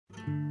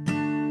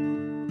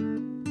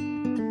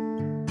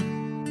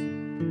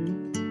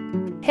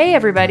Hey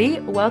everybody,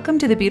 welcome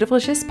to the Beautiful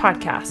Shiz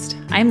podcast.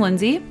 I'm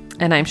Lindsey.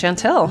 And I'm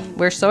Chantel.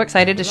 We're so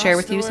excited to share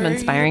with you some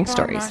inspiring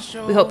stories.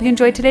 We hope you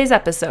enjoyed today's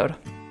episode.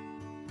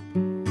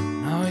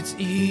 Now it's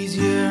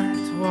easier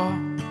to walk.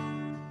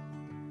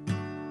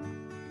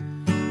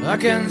 I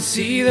can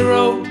see the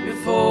road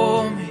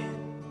before me.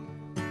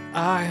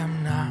 I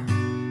am not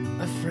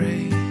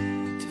afraid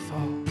to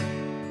fall.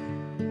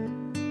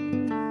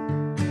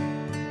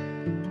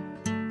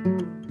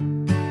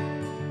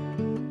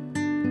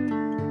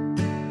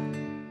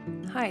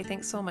 Hi,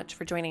 thanks so much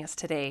for joining us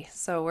today.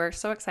 So we're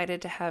so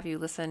excited to have you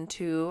listen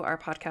to our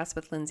podcast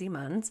with Lindsey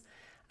Munns.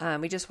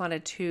 We just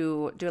wanted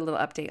to do a little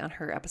update on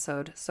her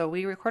episode. So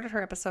we recorded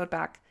her episode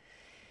back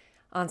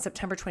on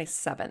September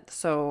 27th.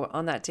 So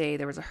on that day,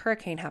 there was a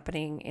hurricane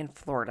happening in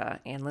Florida,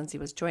 and Lindsey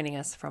was joining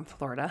us from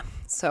Florida.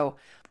 So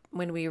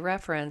when we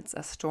reference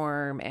a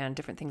storm and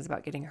different things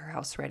about getting her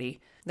house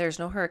ready, there's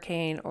no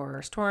hurricane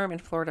or storm in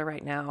Florida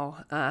right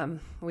now.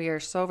 We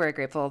are so very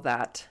grateful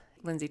that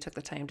Lindsey took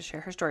the time to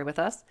share her story with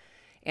us.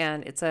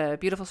 And it's a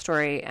beautiful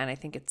story, and I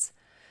think it's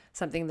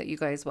something that you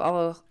guys will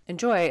all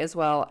enjoy as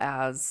well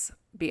as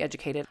be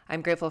educated.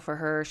 I'm grateful for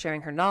her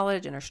sharing her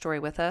knowledge and her story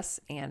with us,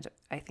 and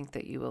I think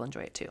that you will enjoy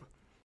it too.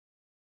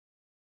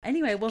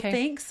 Anyway, well,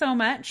 Thanks so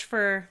much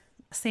for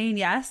saying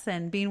yes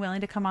and being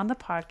willing to come on the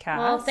podcast.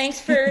 Well, thanks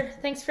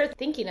for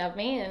thinking of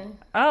me. And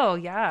oh,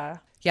 yeah.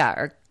 Yeah,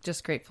 are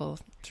just grateful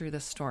through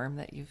this storm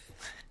that you've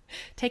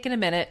taken a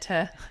minute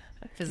to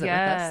visit with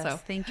us. So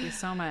thank you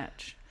so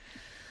much.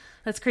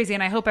 That's crazy,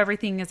 and I hope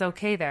everything is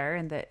okay there.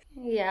 And that,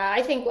 yeah,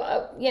 I think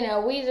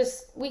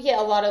we get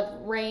a lot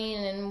of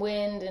rain and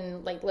wind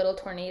and like little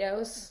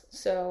tornadoes,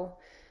 so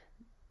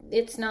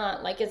it's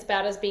not like as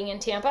bad as being in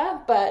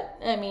Tampa. But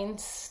I mean,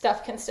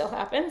 stuff can still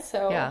happen.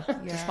 So yeah.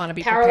 Just want to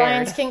be power prepared.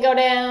 lines can go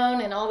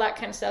down and all that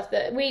kind of stuff.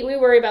 That we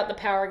worry about the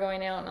power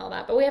going out and all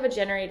that, but we have a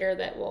generator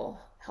that will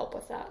help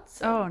with that.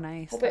 So oh,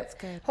 nice. That's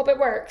good. Hope it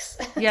works.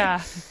 Yeah.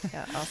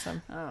 Yeah,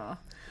 awesome. Oh,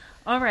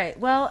 all right.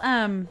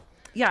 Well,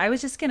 yeah, I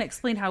was just going to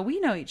explain how we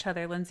know each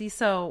other, Lindsey.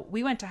 So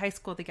we went to high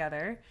school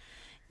together,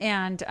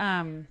 and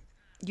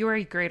you were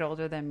a grade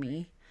older than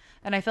me.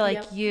 And I feel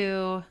like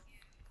you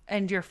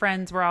and your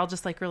friends were all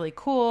just like really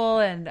cool.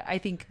 And I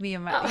think me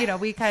and my,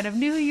 we kind of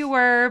knew who you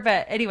were.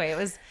 But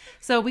anyway,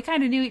 so we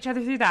kind of knew each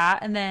other through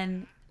that and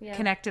then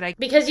connected.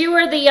 Because you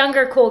were the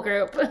younger cool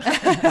group.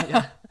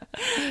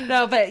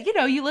 No, but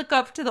you look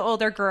up to the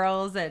older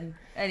girls, and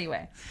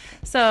anyway.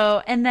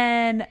 So,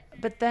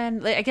 but then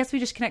like, I guess we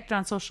just connected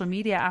on social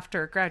media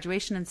after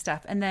graduation and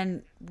stuff. And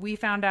then I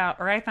found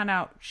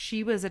out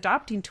she was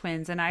adopting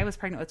twins, and I was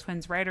pregnant with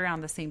twins right around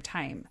the same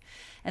time.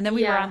 And then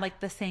we were on like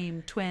the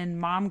same twin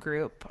mom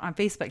group on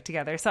Facebook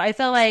together. So I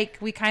feel like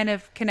we kind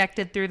of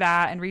connected through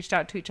that and reached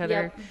out to each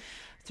other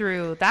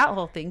through that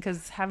whole thing,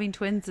 because having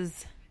twins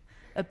is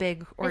a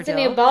big ordeal. It's a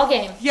new ball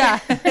game. Yeah,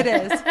 it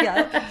is.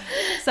 Yeah.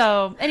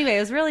 So anyway, it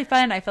was really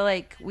fun. I feel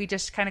like we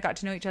just kind of got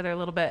to know each other a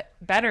little bit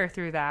better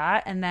through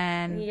that. And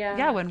then,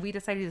 when we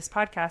decided to do this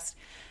podcast,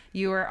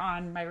 you were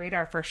on my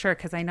radar for sure,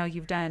 because I know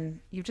you've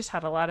just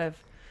had a lot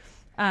of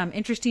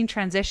interesting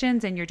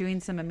transitions, and you're doing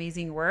some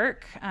amazing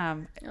work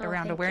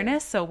around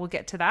awareness. So we'll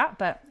get to that.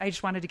 But I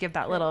just wanted to give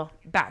that little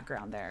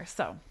background there.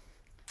 So,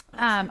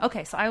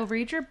 okay, so I will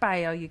read your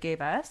bio you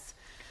gave us.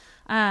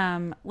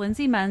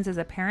 Lindsey Munns is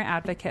a parent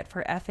advocate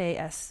for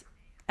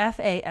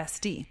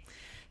FASD,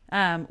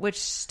 which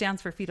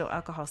stands for Fetal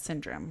Alcohol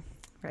Syndrome,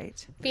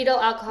 right? Fetal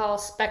Alcohol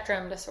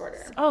Spectrum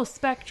Disorder. Oh,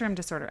 spectrum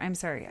disorder. I'm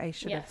sorry. I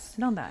should have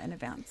known that in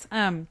advance.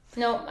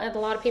 No, a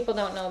lot of people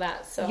don't know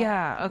that. So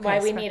yeah, okay. Why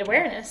we need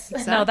awareness.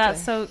 Exactly. No,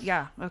 that's so,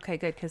 okay,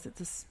 good. Because it's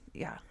this,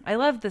 I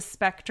love the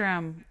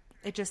spectrum.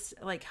 It just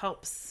like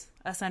helps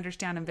us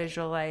understand and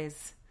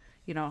visualize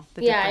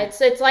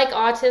it's like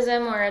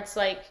autism, where it's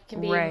like can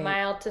be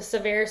mild to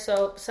severe.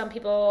 So some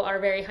people are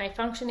very high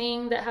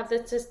functioning that have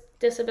this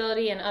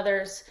disability, and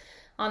others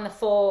on the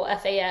full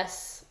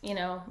FAS,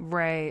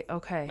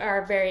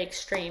 are very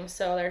extreme.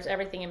 So there's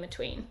everything in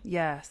between.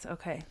 Yes.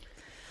 Okay.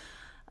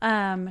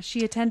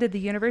 She attended the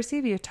University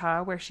of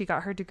Utah, where she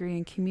got her degree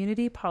in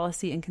community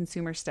policy and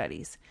consumer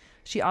studies.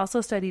 She also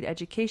studied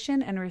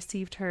education and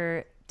received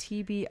her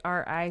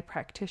TBRI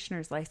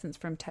practitioner's license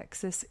from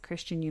Texas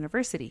Christian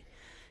University.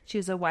 She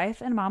is a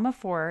wife and mom of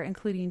 4,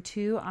 including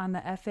 2 on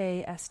the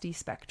FASD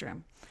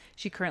spectrum.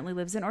 She currently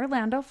lives in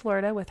Orlando,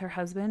 Florida, with her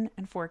husband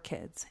and 4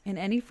 kids. In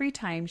any free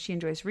time, she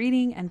enjoys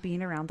reading and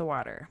being around the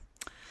water.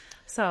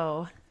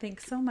 So,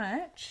 thanks so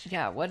much.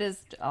 Yeah,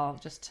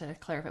 just to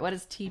clarify, what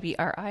does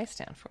TBRI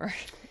stand for?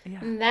 Yeah.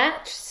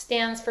 That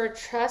stands for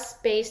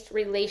Trust-Based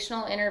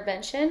Relational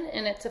Intervention,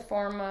 and it's a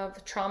form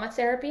of trauma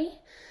therapy.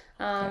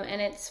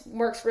 And it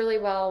works really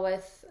well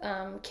with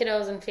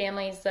kiddos and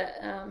families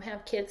that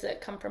have kids that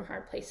come from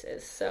hard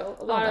places. So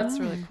a lot of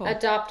really cool.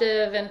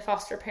 Adoptive and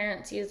foster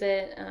parents use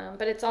it,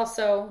 but it's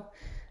also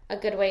a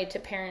good way to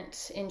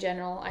parent in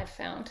general, I've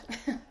found.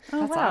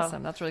 That's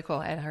awesome. That's really cool.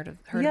 I hadn't heard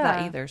of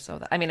that either. So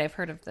I've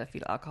heard of the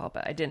fetal alcohol,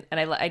 but I didn't. And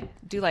I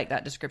do like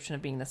that description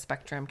of being the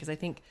spectrum, because I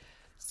think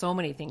so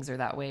many things are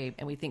that way,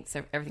 and we think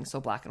everything's so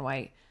black and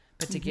white.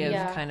 but to give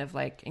kind of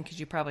like, and because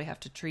you probably have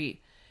to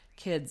treat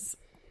kids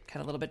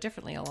kind of a little bit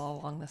differently all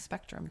along the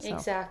spectrum. So.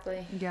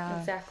 Exactly. Yeah.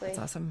 Exactly. That's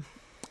awesome.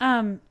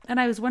 And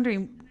I was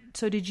wondering,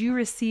 so did you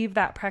receive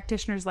that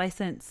practitioner's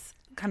license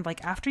kind of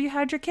like after you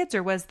had your kids,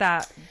 or was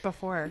that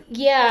before?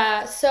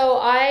 Yeah. So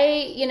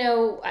I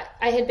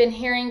had been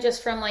hearing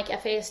just from like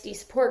FASD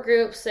support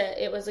groups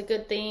that it was a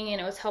good thing and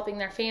it was helping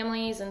their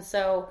families. And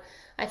so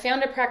I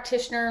found a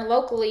practitioner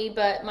locally,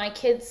 but my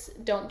kids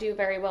don't do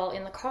very well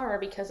in the car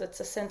because it's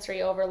a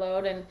sensory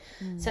overload, and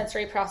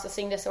sensory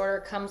processing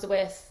disorder comes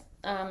with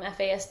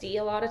FASD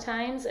a lot of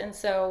times. And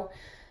so,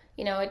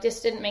 it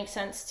just didn't make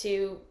sense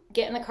to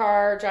get in the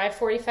car, drive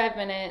 45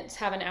 minutes,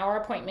 have an hour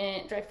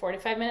appointment, drive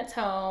 45 minutes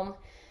home.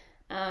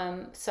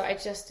 So I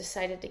just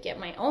decided to get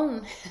my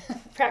own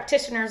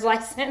practitioner's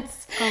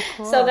license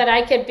so that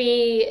I could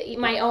be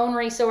my own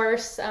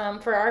resource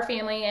for our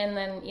family, and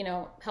then,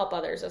 help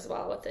others as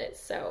well with it.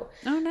 So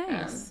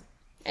nice.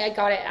 I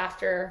got it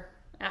after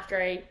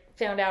I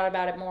found out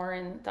about it more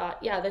and thought,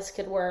 yeah, this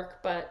could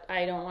work, but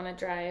I don't want to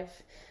drive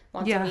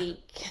once a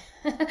week.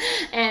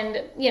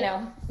 And,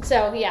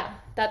 so yeah,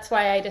 that's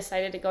why I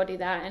decided to go do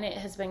that. And it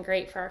has been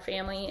great for our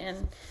family.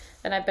 And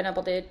then I've been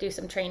able to do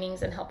some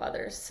trainings and help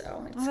others.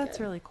 So that's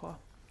really cool.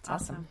 It's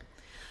awesome.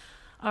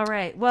 All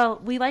right.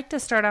 Well, we like to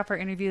start off our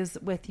interviews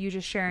with you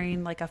just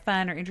sharing like a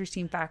fun or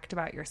interesting fact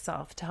about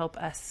yourself to help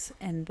us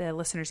and the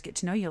listeners get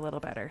to know you a little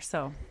better.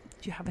 So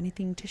do you have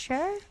anything to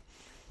share?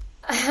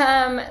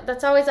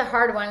 That's always a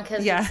hard one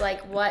because it's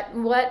like,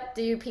 what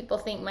do people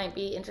think might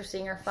be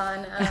interesting or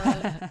fun?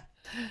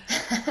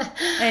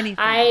 Anything.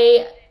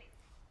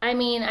 I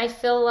mean, I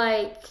feel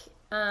like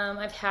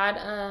I've had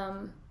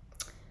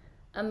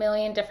a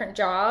million different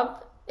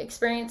job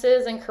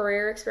experiences and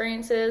career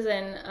experiences,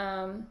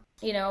 and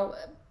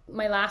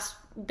my last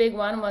big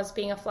one was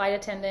being a flight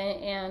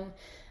attendant, and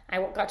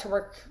I got to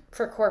work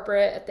for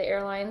corporate at the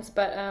airlines.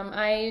 But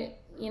I've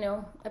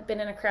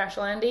been in a crash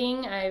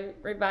landing. I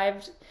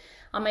revived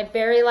on my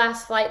very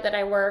last flight that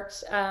I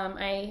worked.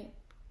 I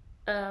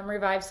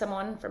revived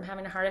someone from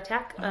having a heart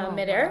attack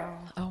midair. Wow.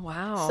 Oh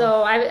wow!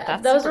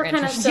 So those were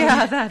kind of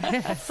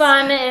some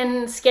fun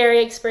and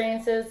scary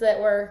experiences that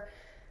were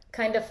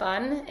kind of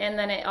fun, and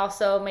then it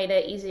also made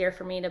it easier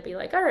for me to be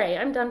like, all right,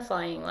 I'm done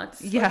flying.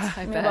 Let's move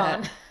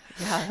on.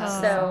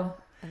 Yeah,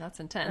 and that's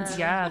intense.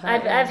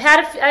 I've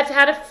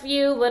had a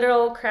few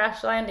literal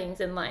crash landings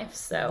in life.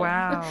 So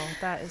wow,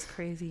 that is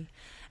crazy.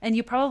 And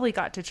you probably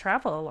got to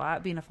travel a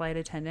lot being a flight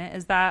attendant.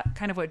 Is that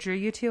kind of what drew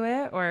you to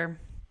it, or?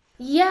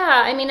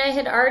 Yeah, I mean, I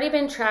had already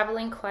been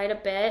traveling quite a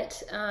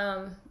bit,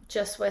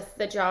 just with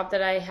the job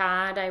that I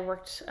had. I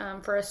worked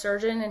for a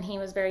surgeon, and he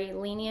was very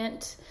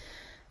lenient.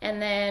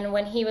 And then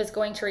when he was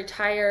going to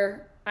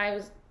retire,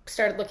 I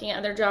started looking at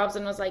other jobs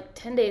and was like,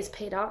 10 days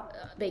paid off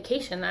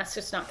vacation, that's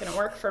just not going to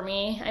work for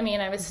me. I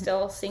mean, I was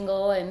still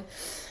single, and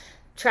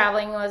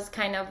traveling was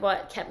kind of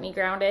what kept me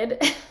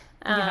grounded.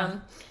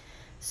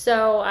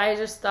 So I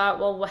just thought,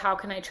 well, how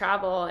can I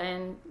travel?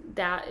 And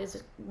that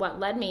is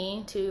what led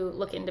me to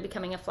look into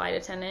becoming a flight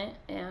attendant.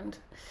 And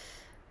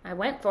I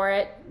went for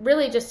it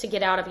really just to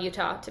get out of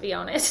Utah, to be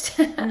honest.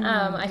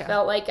 I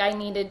felt like I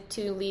needed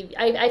to leave.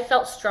 I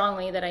felt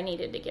strongly that I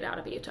needed to get out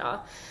of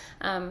Utah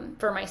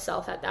for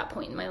myself at that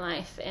point in my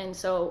life. And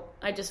so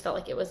I just felt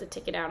like it was a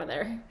ticket out of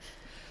there.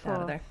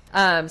 Out of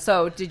there.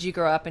 So did you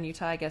grow up in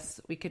Utah? I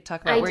guess we could talk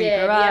about where you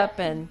grew up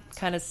and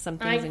kind of some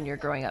things in your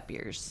growing up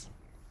years.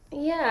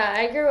 Yeah,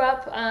 I grew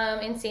up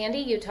in Sandy,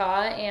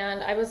 Utah,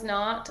 and I was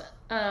not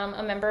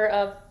a member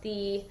of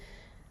the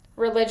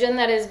religion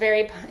that is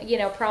very,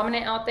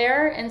 prominent out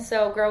there. And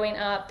so growing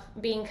up,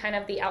 being kind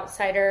of the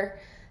outsider,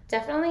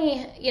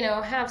 definitely,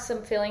 have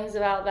some feelings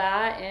about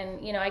that.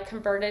 And, I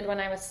converted when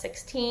I was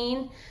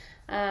 16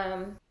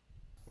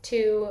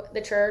 to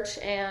the church.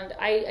 And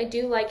I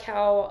do like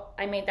how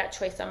I made that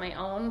choice on my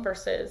own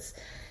versus,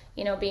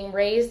 being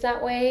raised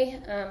that way.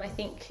 I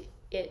think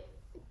it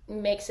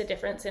makes a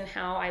difference in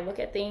how I look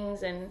at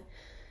things and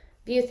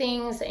view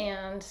things.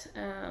 And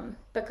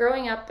but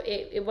growing up,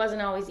 it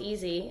wasn't always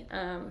easy,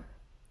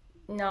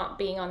 not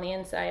being on the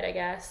inside, I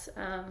guess.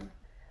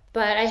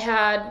 But I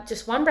had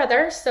just one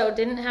brother, so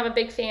didn't have a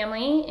big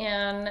family.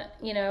 And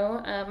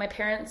my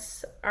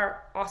parents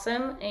are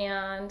awesome.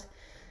 And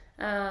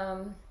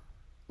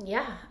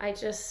I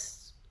just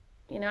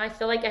I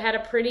feel like I had a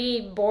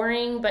pretty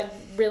boring but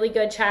really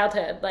good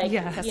childhood. Like,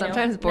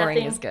 sometimes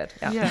boring is good.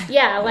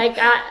 Like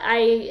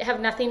I have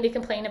nothing to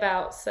complain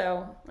about.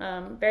 So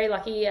very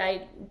lucky.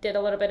 I did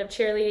a little bit of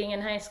cheerleading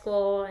in high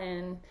school,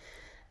 and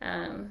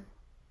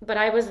but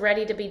I was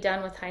ready to be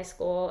done with high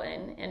school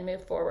and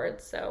move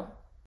forward. So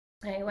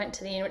I went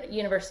to the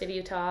University of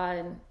Utah,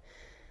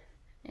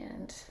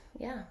 and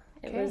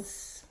it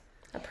was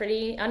a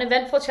pretty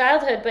uneventful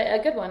childhood, but a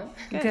good one.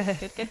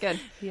 Good.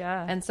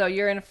 Yeah. And so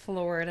you're in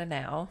Florida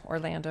now,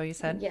 Orlando, you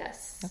said?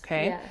 Yes.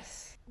 Okay.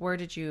 Yes. Where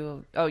did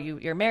you're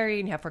married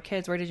and you have 4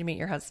 kids. Where did you meet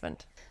your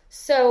husband?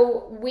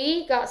 So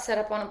we got set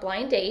up on a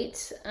blind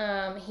date.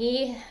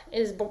 He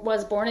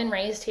was born and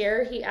raised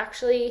here. He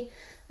actually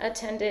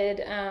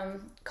attended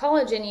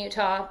college in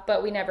Utah,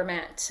 but we never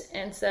met.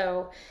 And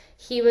so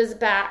he was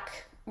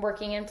back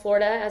working in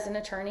Florida as an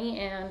attorney.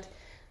 And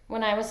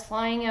when I was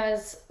flying, I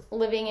was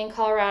living in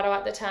Colorado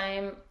at the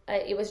time.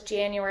 It was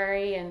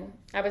January, and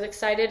I was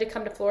excited to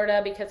come to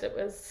Florida because it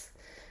was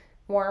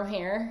warm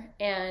here.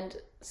 And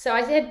so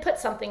I had put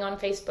something on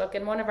Facebook,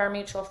 and one of our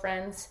mutual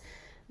friends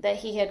that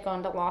he had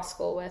gone to law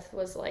school with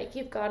was like,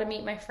 "You've got to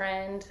meet my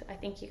friend. I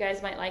think you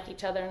guys might like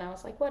each other." And I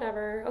was like,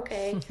 "Whatever,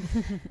 okay."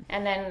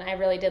 And then I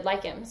really did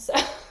like him. So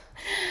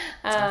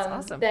That's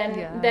awesome.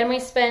 Then we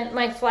spent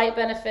my flight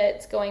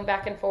benefits going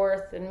back and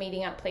forth and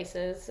meeting at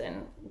places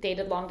and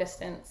dated long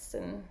distance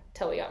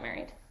until we got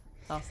married.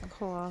 Awesome.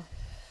 Cool.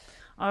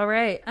 All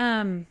right.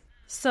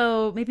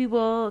 So maybe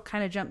we'll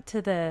kind of jump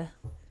to the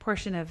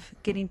portion of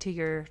getting to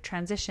your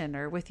transition,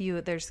 or with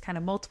you, there's kind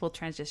of multiple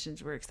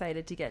transitions we're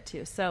excited to get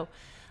to. So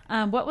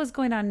what was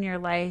going on in your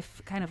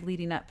life kind of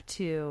leading up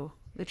to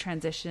the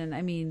transition?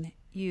 I mean,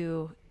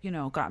 you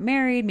got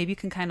married. Maybe you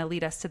can kind of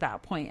lead us to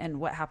that point and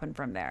what happened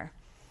from there.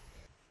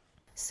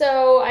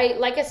 So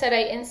like I said,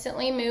 I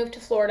instantly moved to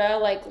Florida,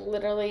 like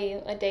literally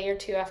a day or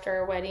two after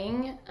our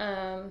wedding.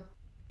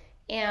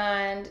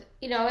 And,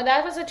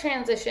 that was a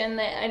transition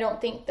that I don't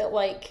think that a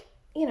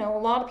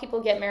lot of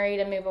people get married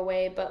and move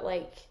away, but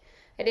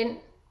I didn't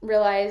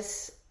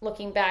realize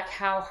looking back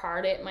how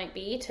hard it might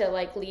be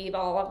to leave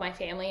all of my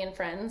family and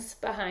friends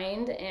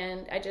behind.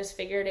 And I just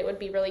figured it would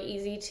be really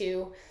easy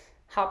to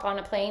hop on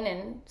a plane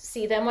and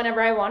see them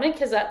whenever I wanted,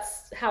 because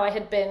that's how I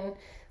had been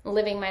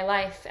living my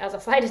life as a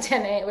flight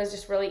attendant. It was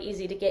just really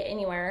easy to get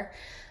anywhere.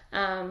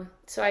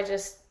 So I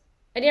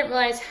didn't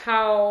realize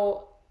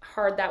how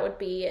hard that would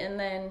be. And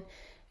then,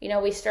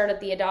 we started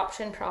the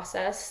adoption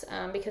process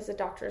because the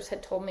doctors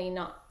had told me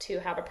not to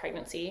have a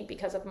pregnancy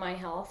because of my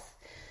health.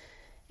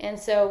 And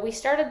so we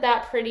started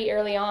that pretty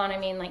early on. I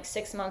mean,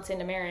 6 months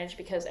into marriage,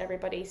 because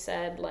everybody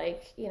said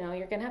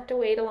you're going to have to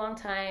wait a long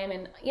time.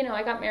 And,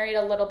 I got married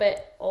a little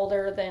bit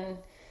older than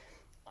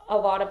a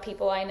lot of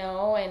people I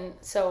know. And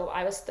so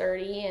I was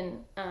 30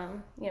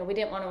 and, we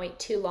didn't want to wait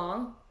too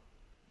long.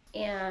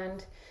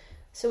 And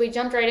so we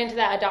jumped right into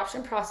that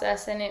adoption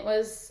process, and it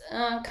was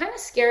kind of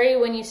scary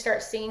when you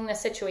start seeing the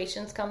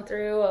situations come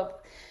through of,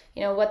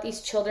 what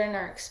these children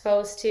are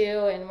exposed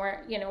to and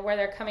where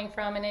they're coming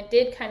from. And it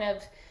did kind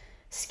of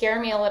scare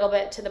me a little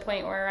bit, to the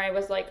point where I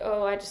was like,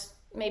 oh, I just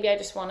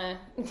want to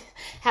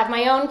have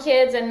my own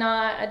kids and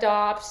not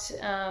adopt,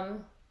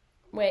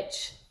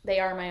 which they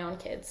are my own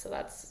kids. So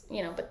that's,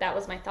 but that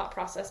was my thought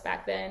process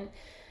back then.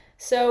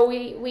 So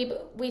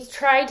we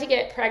tried to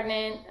get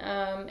pregnant,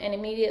 and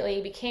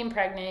immediately became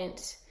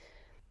pregnant.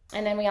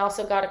 And then we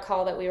also got a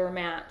call that we were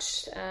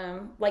matched,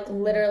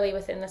 literally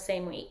within the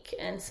same week.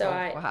 And so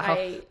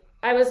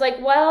I was like,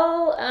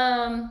 well,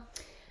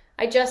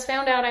 I just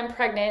found out I'm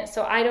pregnant,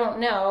 so I don't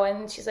know.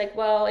 And she's like,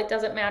 well, it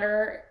doesn't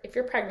matter if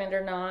you're pregnant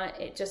or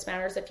not. It just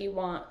matters if you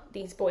want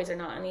these boys or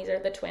not. And these are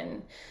the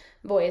twin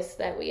boys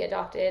that we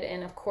adopted.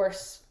 And of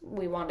course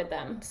we wanted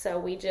them. So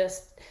we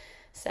just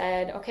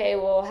said, okay,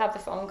 we'll have the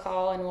phone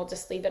call and we'll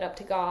just leave it up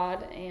to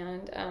God.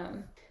 And,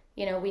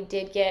 we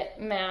did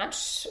get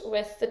matched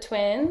with the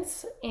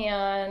twins,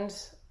 and,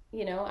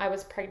 I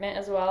was pregnant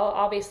as well.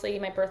 Obviously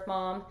my birth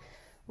mom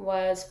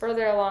was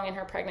further along in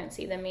her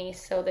pregnancy than me.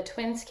 So the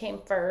twins came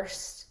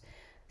first.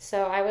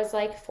 So I was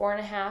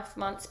 4.5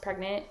 months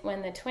pregnant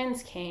when the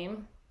twins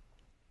came,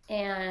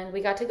 and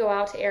we got to go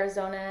out to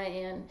Arizona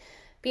and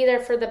be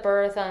there for the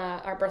birth.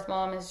 Our birth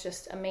mom is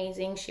just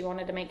amazing. She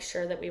wanted to make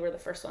sure that we were the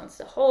first ones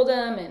to hold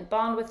them and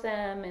bond with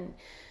them. And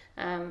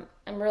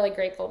I'm really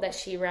grateful that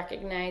she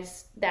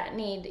recognized that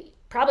need,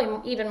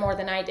 probably even more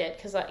than I did,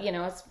 because,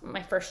 it's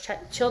my first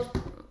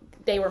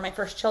they were my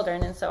first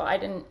children. And so I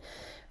didn't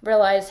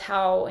realize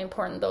how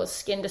important those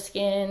skin to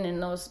skin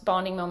and those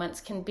bonding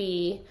moments can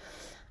be.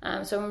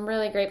 So I'm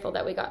really grateful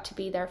that we got to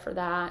be there for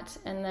that.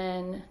 And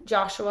then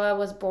Joshua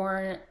was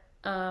born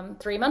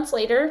 3 months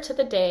later to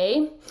the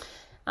day.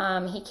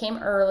 He came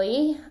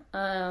early,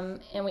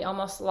 and we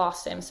almost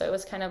lost him. So it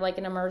was kind of like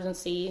an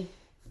emergency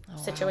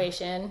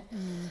situation.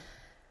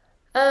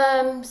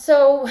 Wow.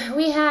 So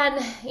we had,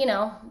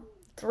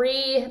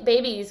 3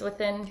 babies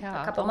within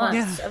a couple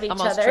months of each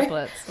almost other.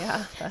 Triplets.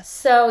 Yeah.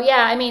 So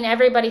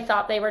everybody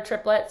thought they were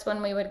triplets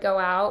when we would go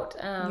out.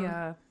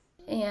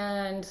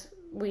 And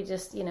we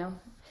just,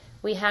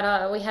 we had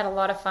a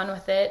lot of fun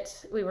with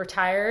it. We were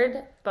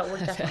tired, but we're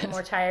definitely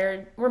more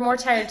tired. We're more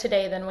tired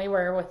today than we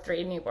were with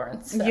 3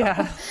 newborns. So.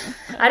 Yeah.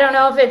 I don't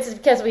know if it's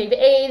because we've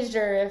aged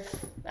or if,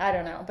 I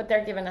don't know, but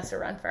they're giving us a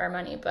run for our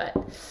money. But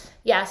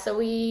yeah, so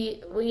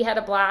we had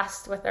a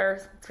blast with our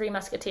 3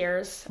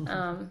 musketeers.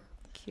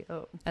 Cute.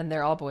 And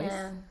they're all boys?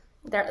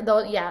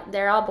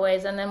 They're all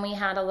boys. And then we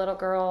had a little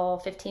girl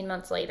 15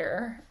 months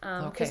later,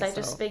 because I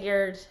just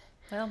figured...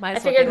 Well, I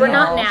figured we're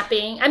not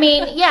napping. I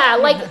mean,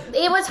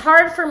 it was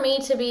hard for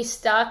me to be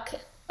stuck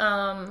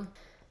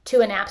to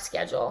a nap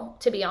schedule,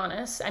 to be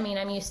honest. I mean,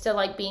 I'm used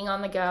to being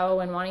on the go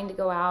and wanting to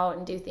go out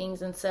and do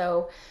things. And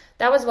so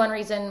that was one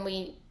reason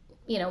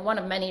one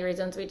of many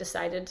reasons we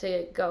decided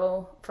to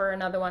go for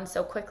another one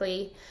so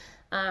quickly.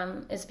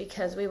 is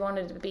because we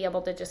wanted to be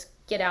able to just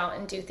get out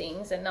and do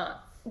things and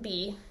not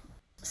be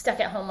stuck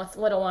at home with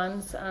little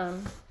ones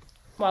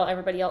while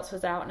everybody else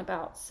was out and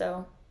about.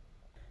 So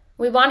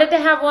we wanted to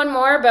have one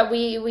more, but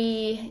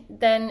we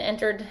then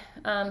entered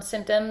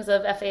symptoms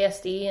of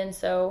FASD, and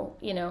so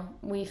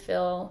we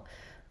feel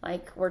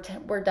like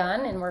we're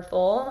done and we're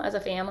full as a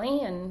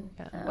family. And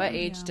what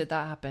age did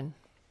that happen?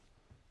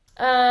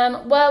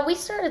 Well, we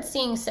started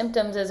seeing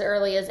symptoms as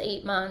early as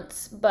 8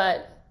 months,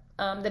 but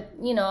a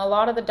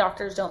lot of the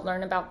doctors don't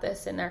learn about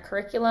this in their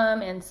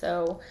curriculum, and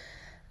so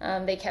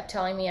they kept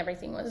telling me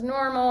everything was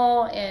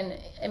normal. And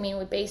I mean,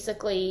 we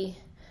basically,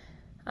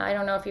 I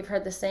don't know if you've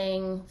heard the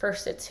saying,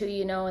 first it's who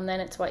you know and then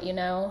it's what you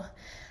know.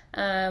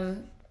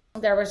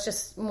 There was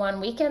just one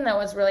weekend that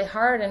was really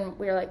hard, and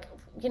we were like,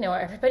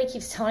 everybody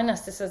keeps telling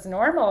us this is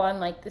normal. I'm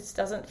like, this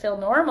doesn't feel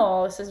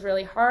normal. This is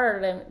really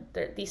hard. And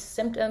these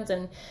symptoms,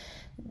 and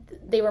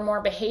they were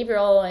more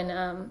behavioral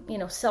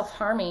and,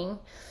 self-harming.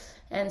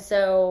 And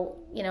so,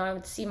 I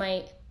would see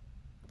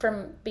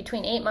from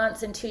between 8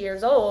 months and 2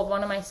 years old,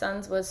 one of my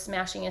sons was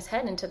smashing his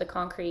head into the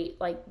concrete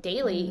like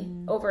daily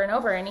over and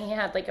over. And he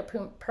had like a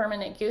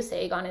permanent goose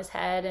egg on his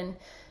head. And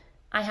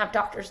I have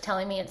doctors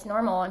telling me it's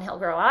normal and he'll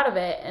grow out of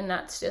it. And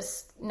that's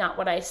just not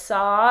what I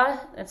saw.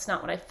 That's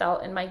not what I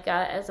felt in my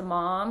gut as a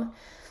mom.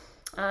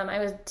 I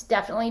was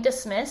definitely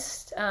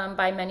dismissed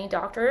by many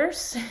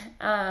doctors.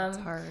 It's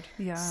hard.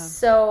 Yeah.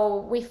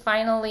 So we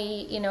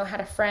finally,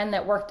 had a friend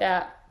that worked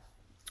at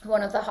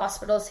one of the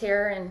hospitals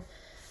here, and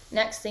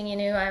next thing you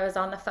knew, I was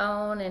on the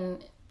phone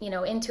and,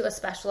 into a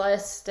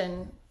specialist,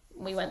 and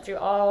we went through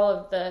all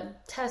of the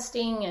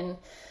testing and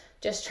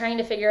just trying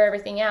to figure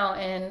everything out.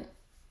 And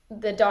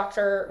the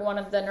doctor, one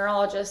of the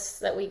neurologists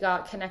that we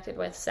got connected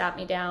with, sat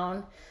me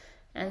down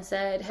and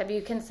said, have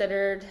you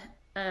considered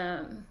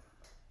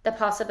the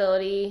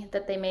possibility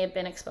that they may have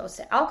been exposed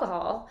to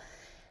alcohol?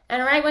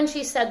 And right when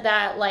she said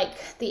that,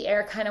 like, the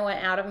air kind of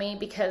went out of me,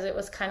 because it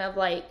was kind of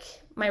like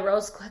my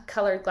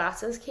rose-colored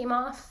glasses came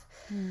off.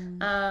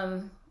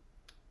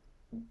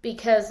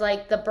 Because,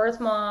 like, the birth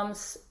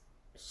mom's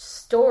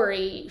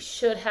story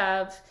should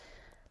have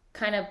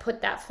kind of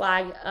put that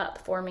flag up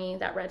for me,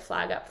 that red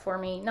flag up for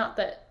me. Not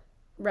that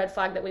red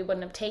flag that we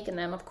wouldn't have taken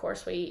them. Of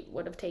course we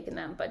would have taken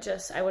them, but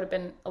just I would have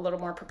been a little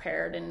more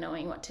prepared and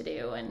knowing what to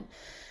do. And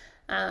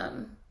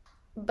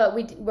but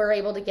we were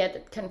able to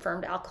get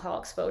confirmed alcohol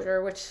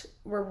exposure, which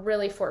we're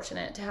really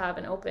fortunate to have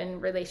an open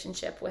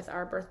relationship with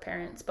our birth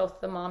parents, both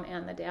the mom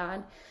and the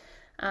dad.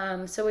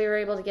 So we were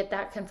able to get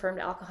that confirmed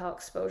alcohol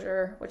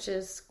exposure, which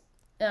is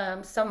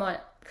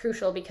somewhat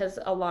crucial because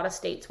a lot of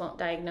states won't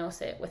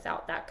diagnose it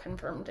without that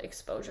confirmed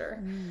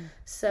exposure.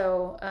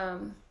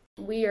 So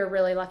we are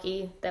really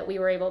lucky that we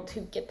were able to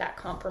get that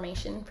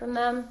confirmation from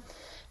them,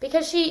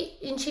 because she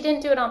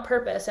didn't do it on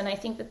purpose. And I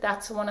think that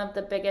that's one of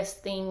the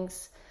biggest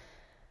things.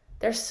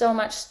 There's so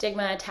much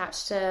stigma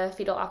attached to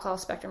fetal alcohol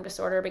spectrum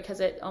disorder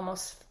because it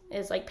almost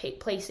is like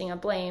placing a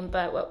blame.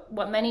 But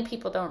what many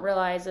people don't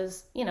realize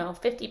is,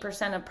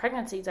 50% of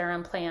pregnancies are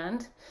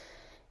unplanned.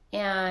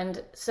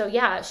 And so,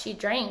 yeah, she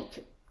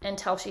drank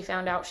until she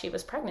found out she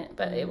was pregnant,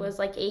 but it was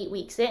like 8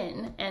 weeks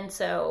in. And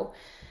so,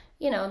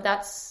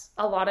 that's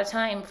a lot of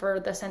time for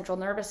the central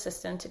nervous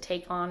system to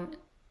take on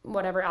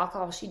whatever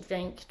alcohol she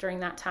drank during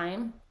that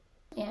time.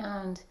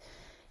 And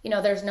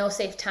there's no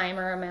safe time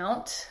or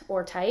amount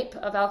or type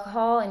of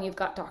alcohol. And you've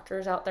got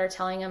doctors out there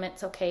telling them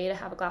it's okay to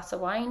have a glass of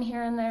wine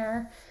here and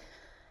there.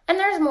 And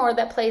there's more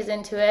that plays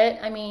into it.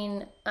 I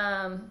mean,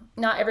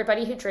 not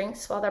everybody who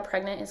drinks while they're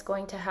pregnant is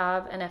going to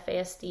have an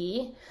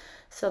FASD.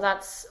 So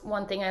that's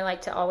one thing I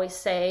like to always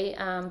say.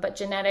 But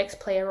genetics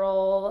play a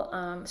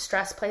role.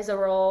 Stress plays a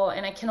role.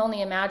 And I can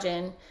only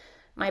imagine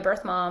my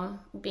birth mom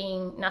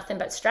being nothing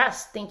but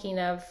stressed, thinking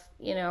of,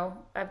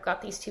 I've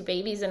got these 2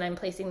 babies and I'm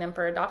placing them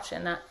for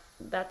adoption.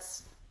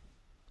 That's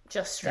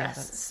just stress. Yeah,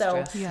 that's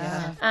so, stress.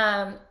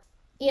 Yeah.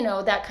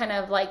 That kind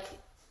of like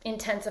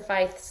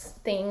intensifies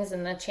things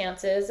and the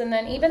chances. And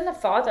then even the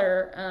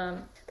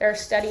father, there are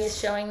studies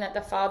showing that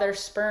the father's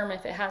sperm,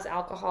 if it has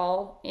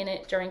alcohol in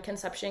it during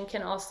conception,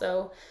 can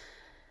also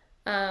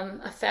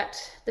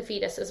affect the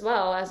fetus as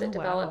well as it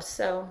develops.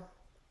 So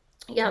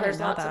yeah, there's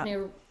lots of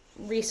new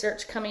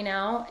research coming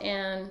out.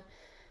 And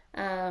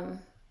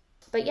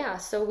but yeah,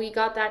 so we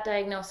got that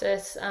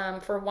diagnosis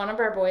for one of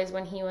our boys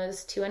when he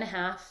was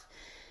 2.5.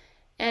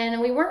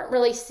 And we weren't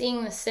really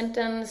seeing the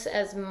symptoms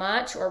as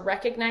much, or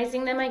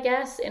recognizing them, I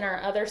guess, in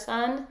our other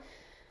son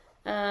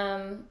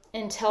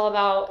until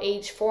about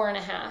age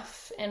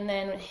 4.5. And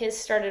then his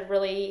started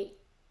really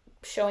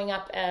showing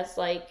up as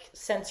like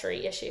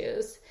sensory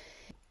issues.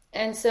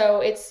 And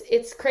so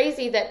it's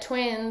crazy that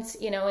twins,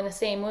 in the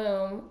same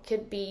womb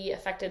could be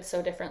affected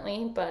so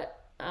differently, but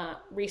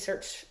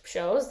research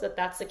shows that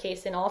that's the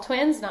case in all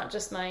twins, not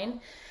just mine.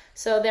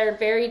 So they're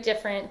very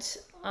different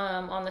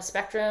on the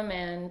spectrum,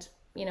 and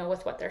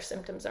with what their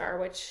symptoms are,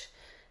 which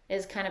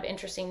is kind of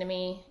interesting to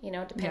me,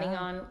 depending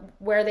on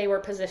where they were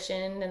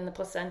positioned in the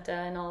placenta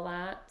and all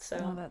that.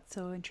 So that's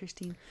so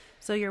interesting.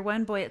 So your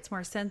one boy, it's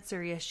more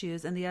sensory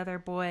issues, and the other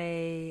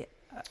boy,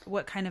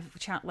 what kind of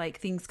like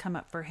things come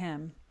up for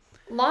him?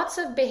 Lots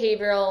of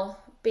behavioral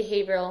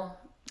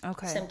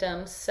Okay.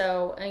 symptoms.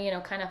 So,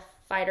 kind of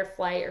fight or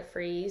flight or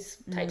freeze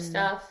type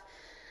stuff.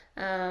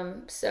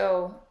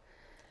 So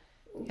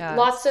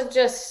lots of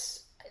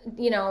just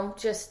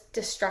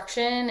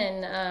destruction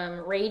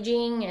and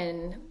raging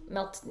and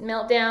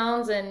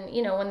meltdowns. And,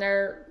 when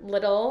they're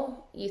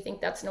little, you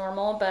think that's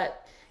normal,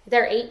 but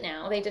they're 8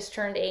 now. They just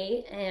turned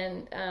 8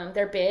 and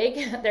they're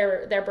big.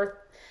 Their birth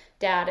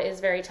dad is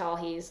very tall.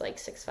 He's like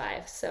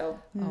 6'5". So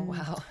oh,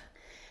 wow.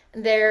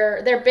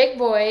 They're big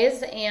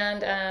boys,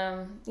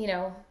 and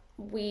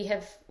we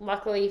have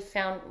luckily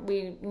found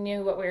we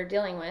knew what we were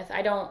dealing with.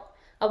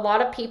 A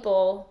lot of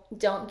people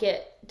don't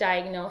get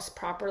diagnosed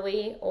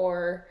properly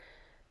or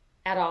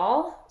at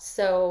all.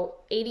 So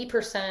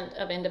 80%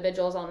 of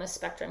individuals on this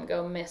spectrum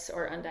go miss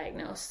or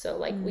undiagnosed. So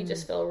we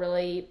just feel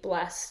really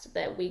blessed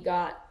that we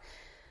got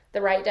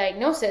the right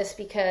diagnosis,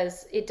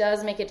 because it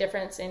does make a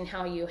difference in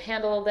how you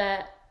handle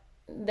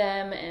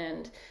them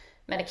and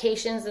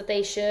medications that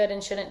they should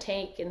and shouldn't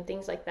take and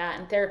things like that,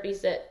 and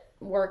therapies that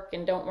work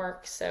and don't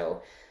work.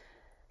 So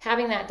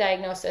having that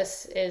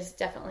diagnosis is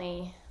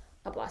definitely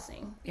a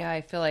blessing. Yeah,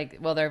 I feel like,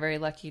 well, they're very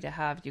lucky to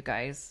have you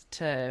guys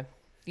to,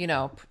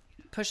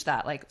 push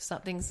that. Like,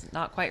 something's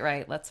not quite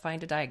right, let's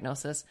find a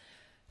diagnosis.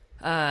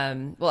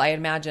 Well, I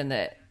imagine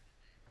that,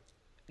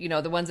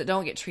 the ones that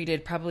don't get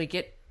treated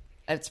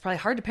it's probably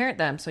hard to parent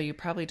them. So you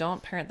probably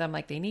don't parent them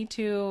like they need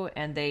to,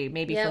 and they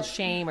maybe feel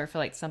shame or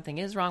feel like something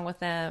is wrong with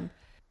them.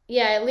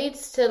 Yeah, it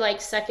leads to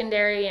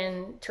secondary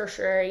and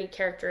tertiary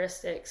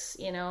characteristics,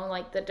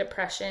 like the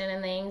depression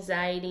and the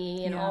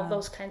anxiety and all of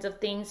those kinds of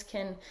things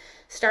can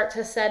start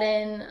to set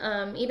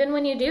in. Even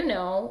when you do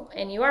know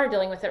and you are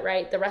dealing with it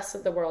right, the rest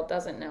of the world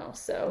doesn't know.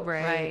 So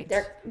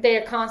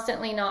they're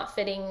constantly not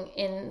fitting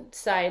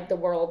inside the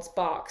world's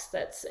box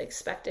that's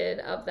expected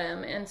of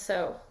them. And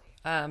so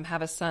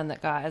have a son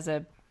that as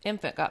an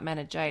infant got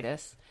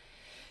meningitis,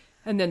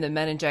 and then the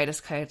meningitis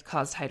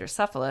caused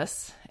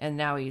hydrocephalus, and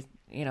now he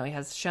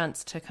has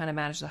shunts to kind of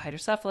manage the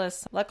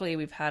hydrocephalus. Luckily,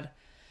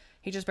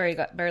 he just barely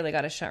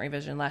got a shunt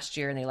revision last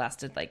year, and they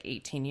lasted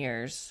 18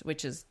 years,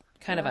 which is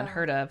kind of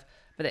unheard of.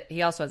 But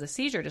he also has a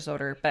seizure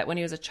disorder. But when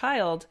he was a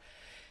child,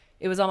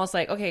 it was almost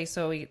like, okay,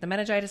 so the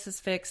meningitis is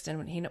fixed,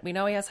 and we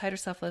know he has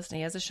hydrocephalus, and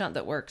he has a shunt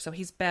that works, so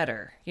he's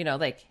better.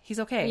 He's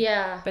okay.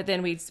 Yeah. But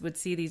then we would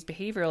see these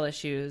behavioral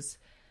issues.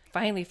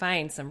 Finally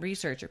find some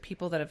research or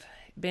people that have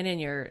been in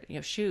your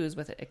shoes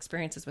with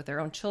experiences with their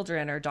own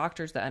children, or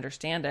doctors that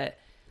understand it.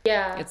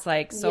 Yeah. It's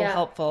so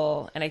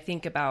helpful. And I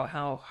think about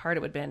how hard it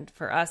would have been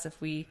for us if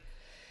we,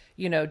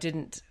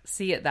 didn't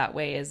see it that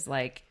way, as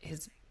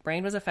his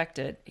brain was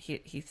affected.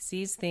 He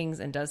sees things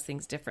and does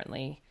things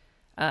differently.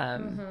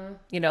 Some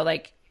of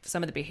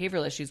the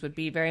behavioral issues would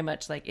be very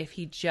much if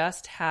he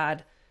just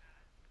had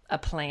a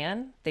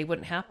plan, they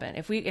wouldn't happen.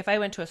 If I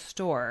went to a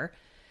store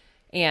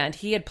and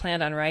he had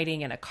planned on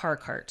riding in a car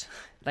cart,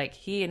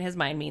 he in his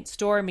mind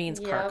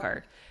car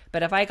cart.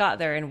 But if I got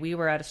there and we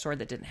were at a store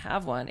that didn't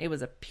have one, it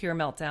was a pure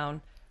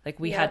meltdown.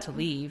 We had to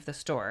leave the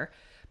store.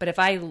 But if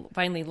I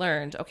finally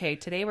learned, okay,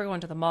 today we're going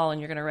to the mall and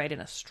you're going to ride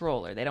in a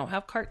stroller. They don't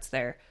have carts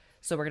there.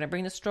 So we're going to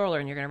bring the stroller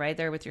and you're going to ride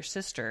there with your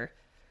sister.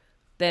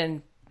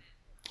 Then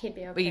he'd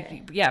be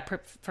okay.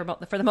 For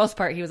the most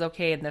part, he was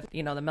okay. And the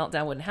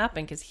meltdown wouldn't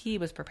happen because he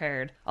was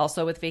prepared.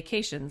 Also with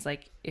vacations,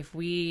 if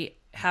we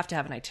have to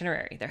have an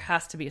itinerary, there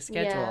has to be a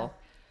schedule.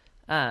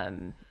 Yeah.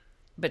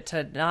 But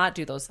to not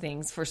do those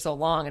things for so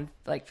long and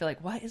feel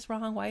what is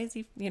wrong? Why is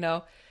he,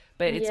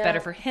 but it's better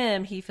for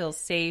him. He feels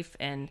safe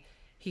and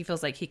he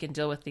feels like he can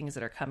deal with things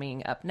that are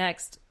coming up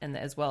next. And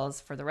as well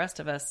as for the rest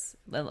of us,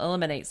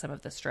 eliminate some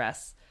of the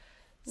stress.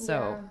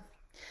 So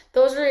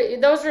those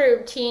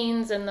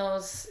routines and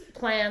those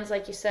plans,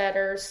 like you said,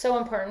 are so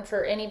important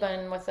for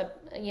anyone with a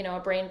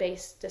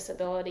brain-based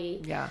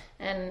disability. Yeah.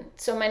 And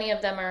so many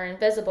of them are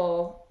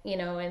invisible,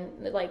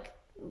 and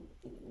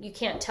you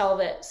can't tell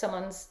that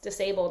someone's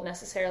disabled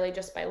necessarily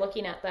just by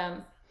looking at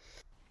them.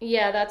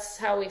 Yeah, that's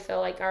how we feel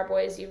our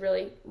boys, you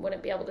really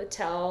wouldn't be able to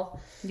tell.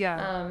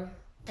 Yeah.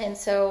 And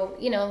so,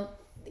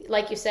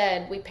 like you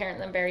said, we parent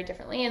them very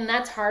differently. And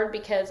that's hard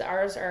because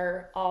ours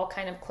are all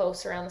kind of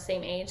close around the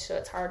same age. So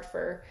it's hard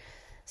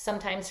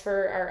sometimes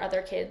for our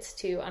other kids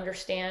to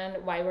understand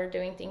why we're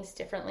doing things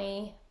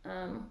differently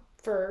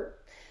for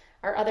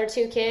our other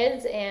 2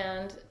 kids.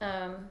 And,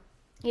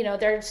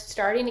 they're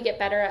starting to get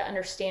better at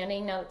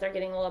understanding now that they're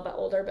getting a little bit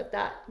older, but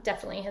that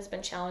definitely has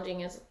been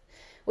challenging, as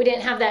we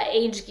didn't have that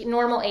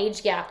normal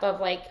age gap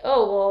of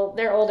oh, well,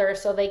 they're older,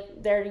 so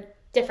they're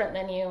different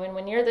than you. And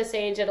when you're this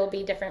age, it'll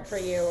be different for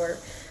you, or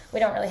we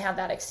don't really have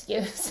that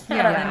excuse.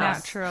 Yeah,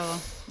 natural.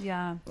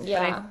 Yeah.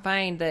 Yeah. But I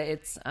find that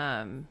it's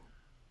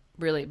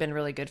really been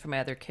really good for my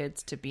other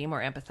kids to be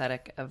more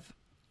empathetic of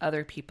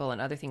other people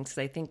and other things. Cause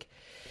I think,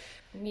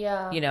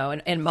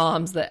 and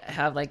moms that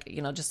have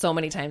just so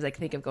many times I can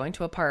think of going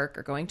to a park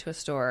or going to a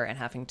store and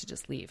having to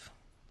just leave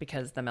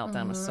because the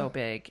meltdown was so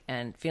big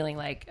and feeling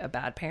like a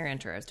bad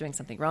parent or I was doing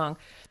something wrong.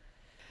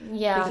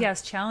 Yeah. But he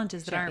has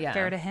challenges that aren't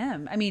fair to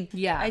him. I mean,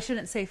 I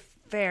shouldn't say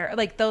fair.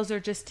 Like those are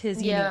just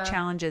his unique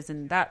challenges.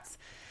 And that's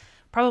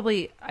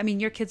probably, I mean,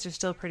 your kids are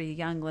still pretty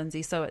young,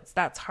 Lindsay. So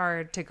that's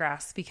hard to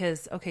grasp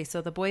because, okay,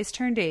 so the boys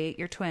turned 8,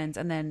 you're twins,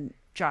 and then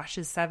Josh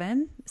is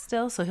 7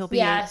 still. So he'll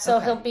be 8. So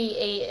he'll be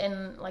 8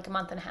 in like a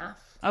month and a half.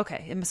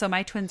 Okay. And so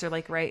my twins are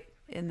like right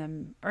in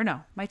them, or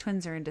no, my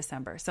twins are in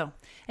December. So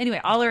anyway,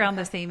 all around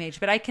the same age,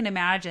 but I can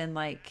imagine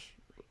like,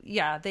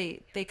 yeah,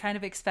 they kind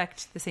of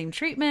expect the same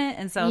treatment.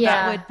 And so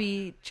that would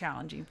be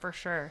challenging for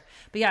sure.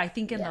 But yeah, I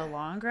think in the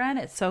long run,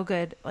 it's so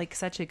good, like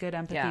such a good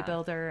empathy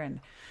builder.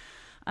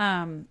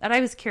 And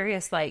I was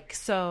curious, like,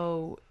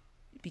 so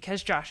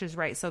because Josh is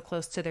right so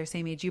close to their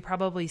same age, you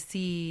probably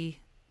see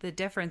the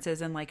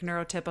differences in like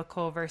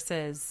neurotypical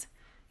versus,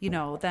 you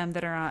know, them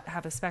that are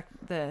have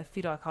the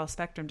fetal alcohol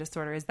spectrum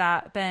disorder. Has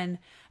that been,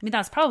 I mean,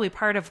 that's probably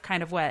part of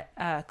kind of what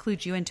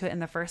clued you into it in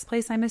the first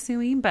place, I'm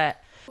assuming,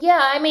 but.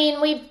 Yeah, I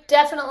mean, we've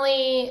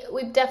definitely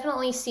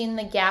seen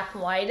the gap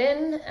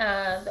widen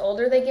the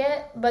older they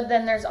get, but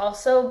then there's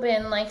also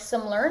been like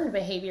some learned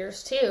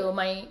behaviors too.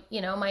 My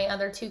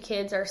other 2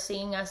 kids are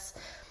seeing us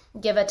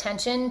give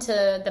attention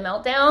to the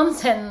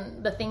meltdowns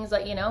and the things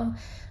like,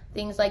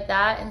 things like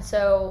that. And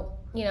so,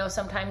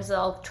 sometimes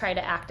they'll try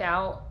to act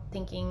out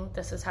thinking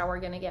this is how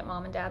we're going to get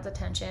mom and dad's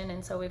attention.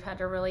 And so we've had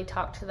to really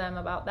talk to them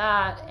about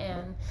that,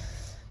 and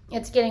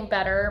it's getting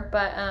better.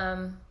 But,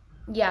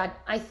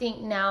 I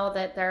think now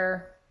that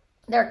they're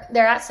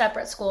at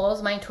separate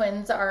schools. My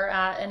twins are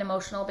at an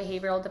emotional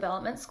behavioral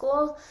development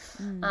school.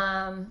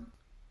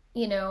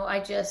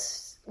 I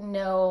just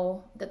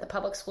know that the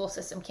public school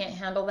system can't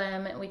handle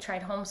them. And we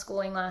tried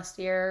homeschooling last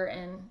year,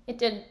 and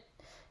it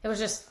was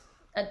just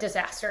a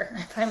disaster,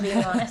 if I'm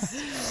being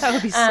honest. That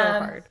would be so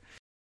hard.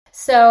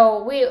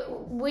 So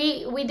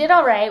we did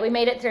all right. We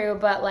made it through,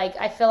 but like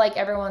I feel like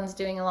everyone's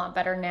doing a lot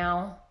better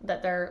now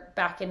that they're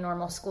back in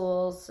normal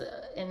schools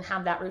and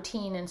have that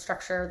routine and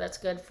structure that's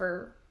good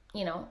for,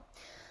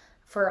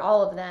 for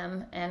all of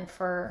them and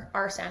for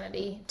our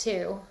sanity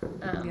too.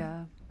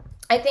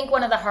 I think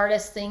one of the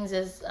hardest things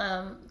is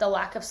the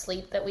lack of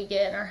sleep that we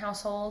get in our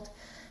household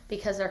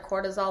because their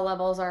cortisol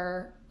levels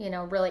are,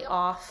 really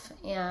off.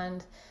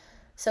 And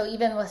so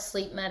even with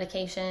sleep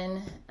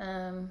medication,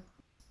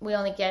 we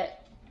only get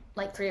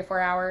like 3 or 4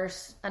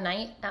 hours a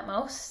night at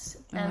most.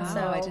 And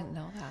so I didn't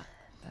know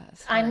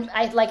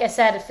that. Like I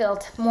said, I feel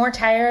more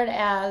tired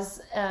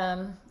as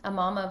a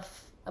mom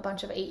of a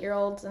bunch of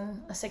 8-year-olds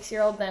and a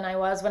 6-year-old than I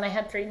was when I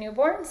had 3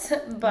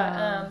 newborns.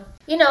 But,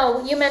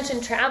 you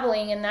mentioned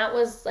traveling, and that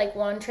was like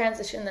one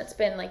transition that's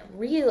been like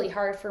really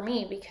hard for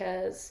me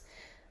because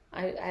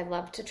I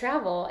love to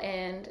travel.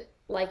 And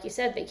like you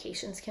said,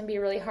 vacations can be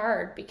really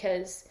hard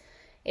because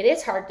it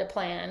is hard to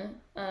plan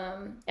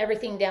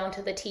everything down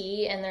to the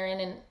T, and they're in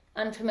an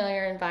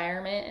unfamiliar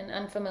environment and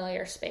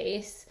unfamiliar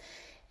space.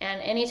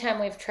 And anytime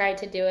we've tried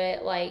to do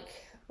it, like,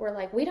 we're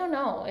like, we don't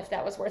know if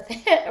that was worth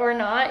it or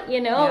not,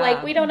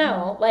 like, we don't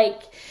know.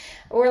 Like,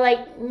 we're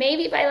like,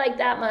 maybe by like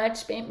that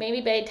much,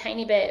 maybe by a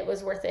tiny bit it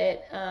was worth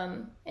it.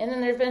 And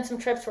then there's been some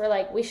trips where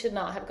like, we should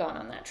not have gone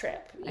on that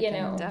trip, I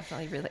can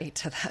definitely relate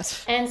to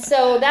that. And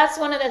so that's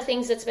one of the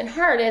things that's been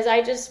hard is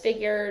I just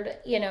figured,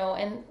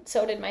 and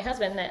so did my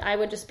husband, that I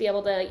would just be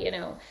able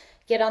to,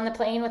 get on the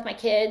plane with my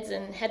kids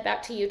and head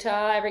back to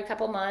Utah every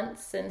couple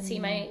months and see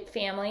my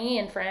family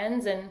and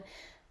friends. And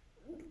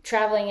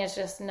traveling is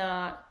just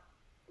not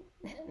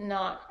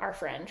our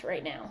friend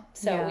right now.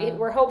 So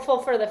we're hopeful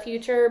for the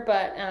future,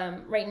 but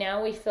right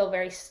now we feel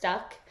very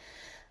stuck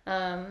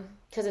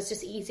because it's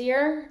just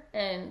easier.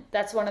 And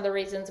that's one of the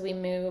reasons we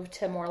moved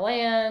to more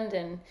land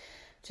and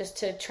just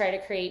to try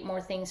to create more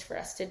things for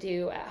us to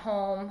do at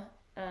home.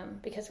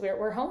 Because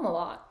we're home a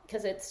lot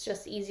because it's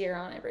just easier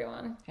on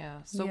everyone.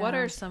 Yeah. So what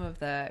are some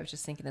of I was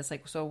just thinking this,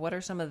 like, so what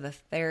are some of the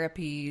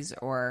therapies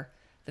or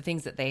the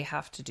things that they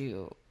have to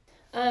do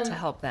to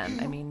help them?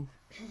 I mean,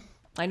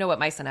 I know what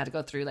my son had to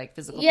go through, like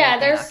physical therapy,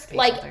 there's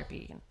like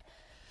therapy.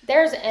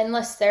 There's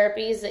endless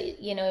therapies that,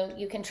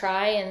 you can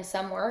try, and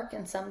some work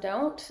and some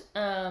don't.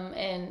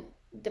 And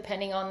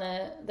depending on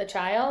the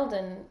child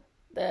and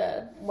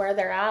where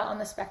they're at on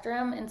the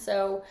spectrum. And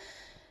so,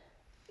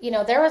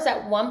 there was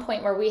at one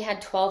point where we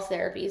had 12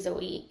 therapies a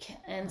week.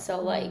 And so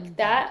like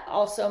that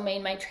also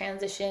made my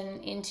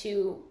transition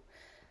into,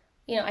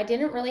 I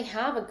didn't really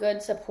have a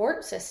good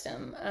support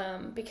system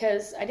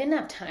because I didn't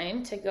have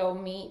time to go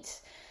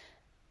meet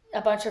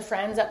a bunch of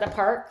friends at the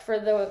park for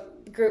the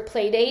group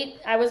play date.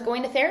 I was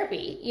going to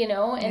therapy,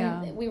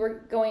 and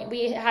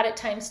we had it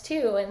times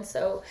 2. And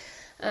so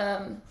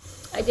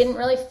I didn't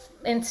really,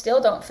 and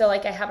still don't feel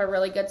like I have a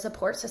really good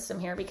support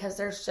system here because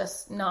there's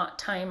just not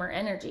time or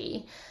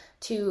energy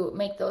to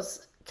make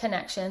those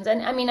connections.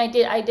 And I mean, I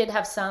did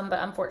have some, but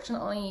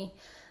unfortunately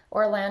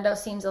Orlando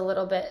seems a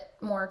little bit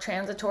more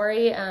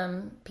transitory.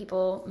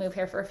 People move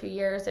here for a few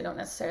years. They don't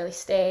necessarily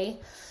stay.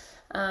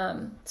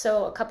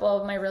 So a couple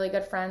of my really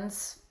good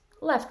friends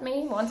left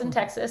me. One's in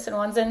Texas and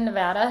one's in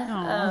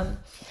Nevada.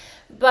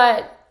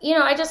 But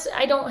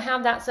I don't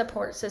have that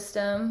support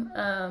system.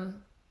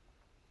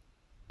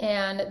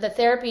 And the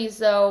therapies,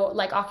 though,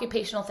 like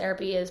occupational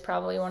therapy is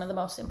probably one of the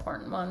most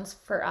important ones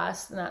for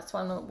us. And that's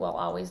one that we'll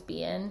always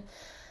be in,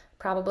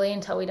 probably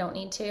until we don't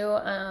need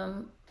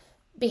to.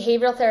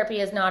 Behavioral therapy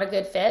is not a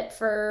good fit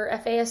for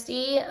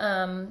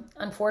FASD.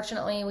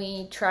 Unfortunately,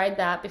 we tried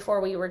that before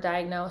we were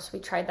diagnosed. We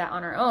tried that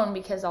on our own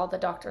because all the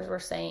doctors were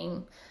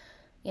saying,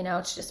 you know,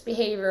 it's just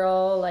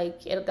behavioral,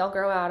 like they'll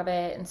grow out of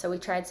it. And so we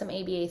tried some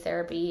ABA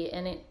therapy,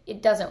 and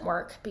it doesn't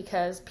work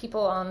because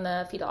people on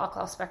the fetal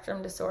alcohol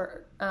spectrum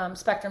disorder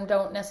spectrum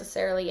don't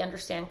necessarily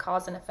understand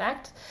cause and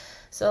effect.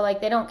 So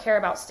like they don't care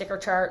about sticker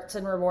charts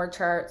and reward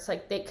charts,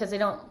 like because they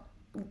don't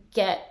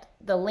get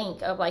the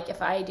link of like,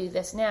 if I do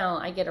this now,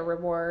 I get a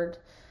reward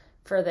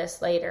for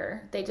this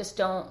later. They just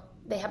don't,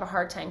 they have a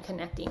hard time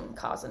connecting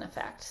cause and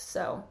effect.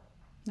 So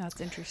that's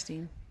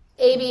interesting.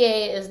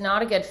 ABA is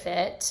not a good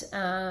fit.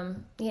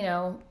 You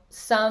know,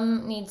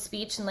 some need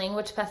speech and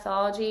language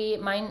pathology.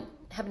 Mine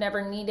have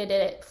never needed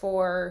it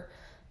for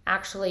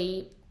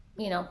actually,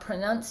 you know,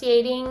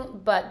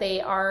 pronunciating, but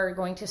they are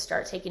going to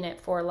start taking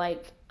it for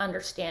like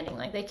understanding.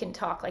 Like they can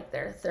talk like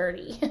they're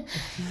 30.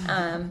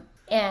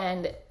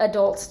 And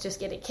adults just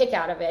get a kick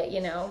out of it,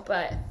 you know,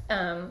 but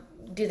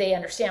do they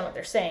understand what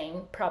they're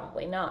saying?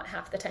 Probably not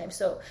half the time.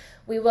 So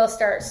we will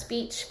start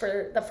speech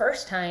for the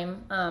first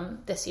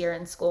time this year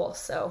in school.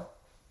 So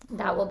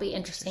that will be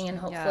interesting and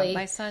hopefully. Yeah,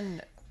 my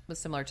son was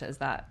similar to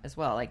that as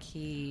well. Like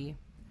he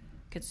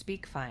could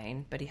speak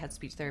fine, but he had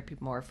speech therapy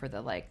more for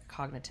the like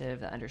cognitive,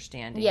 the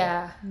understanding,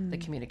 the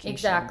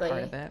communication part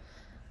of it.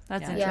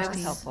 That's interesting.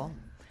 It's helpful.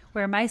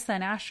 Where my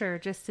son Asher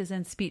just is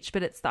in speech,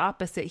 but it's the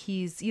opposite.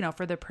 He's, you know,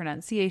 for the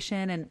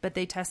pronunciation, but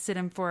they tested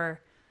him for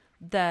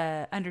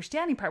the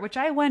understanding part, which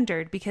I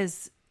wondered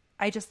because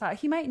I just thought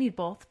he might need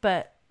both,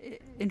 but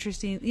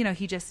interesting, you know,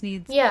 he just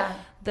needs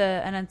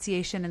the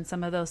enunciation and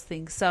some of those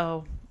things.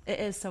 So it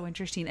is so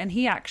interesting. And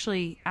he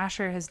actually,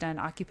 Asher has done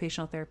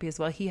occupational therapy as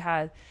well. He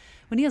had,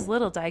 when he was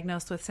little,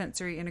 diagnosed with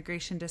sensory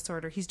integration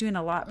disorder. He's doing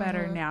a lot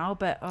better now,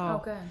 but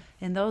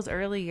in those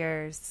early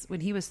years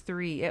when he was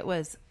 3, it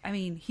was, I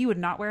mean, he would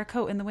not wear a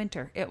coat in the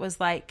winter. It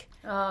was like,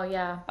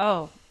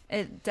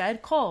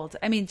 dead cold.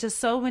 I mean, just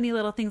so many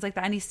little things like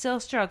that. And he still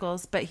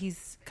struggles, but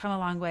he's come a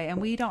long way. And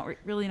we don't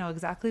really know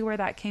exactly where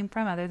that came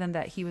from, other than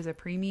that he was a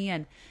preemie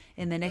and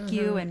in the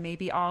NICU and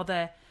maybe all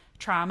the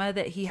trauma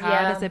that he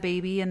had as a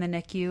baby in the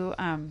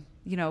NICU.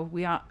 You know,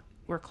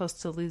 we're close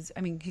to lose.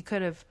 I mean, he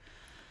could have,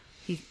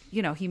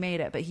 he made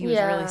it, but he was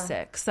really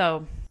sick.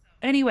 So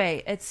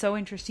anyway, it's so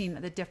interesting,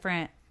 the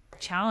different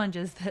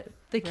challenges that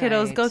the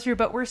kiddos go through,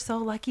 but we're so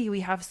lucky. We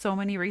have so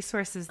many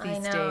resources these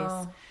days.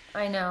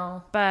 I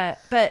know. But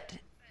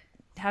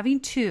having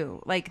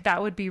 2, like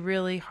that would be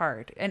really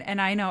hard.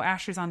 And I know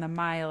Asher's on the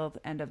mild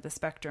end of the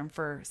spectrum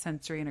for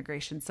sensory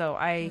integration. So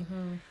I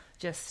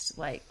just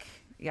like,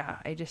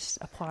 I just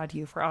applaud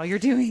you for all you're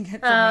doing.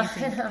 It's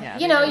amazing.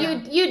 You know,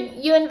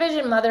 you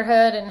envision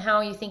motherhood and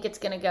how you think it's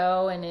going to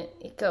go, and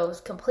it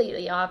goes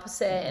completely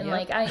opposite. And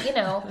like,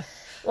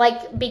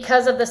 like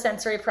because of the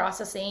sensory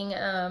processing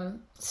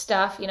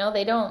stuff, you know,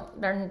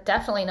 they're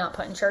definitely not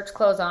putting church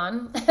clothes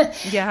on.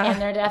 And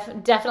they're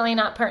definitely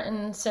not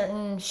putting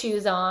certain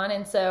shoes on.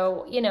 And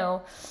so, you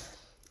know,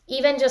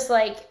 even just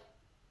like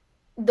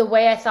the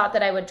way I thought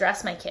that I would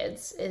dress my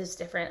kids is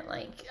different.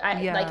 Like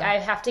I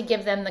have to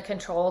give them the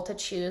control to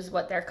choose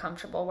what they're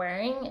comfortable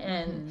wearing.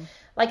 And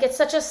like, it's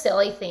such a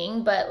silly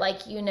thing, but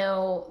like, you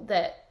know,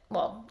 that,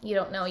 well, you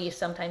don't know,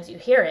 sometimes you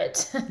hear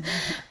it.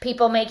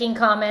 People making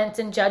comments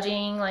and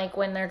judging, like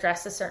when they're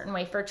dressed a certain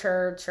way for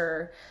church,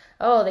 or,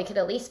 oh, they could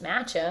at least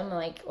match him.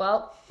 Like,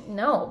 well,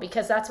 no,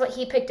 because that's what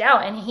he picked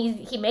out and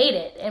he made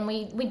it. And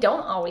we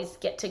don't always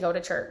get to go to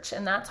church,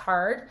 and that's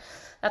hard.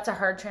 That's a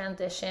hard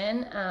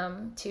transition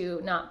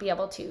to not be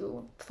able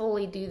to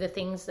fully do the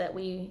things that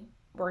we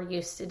were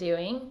used to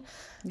doing.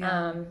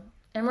 And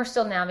we're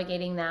still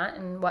navigating that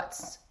and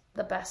what's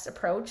the best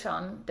approach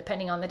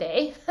depending on the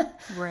day.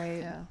 Right.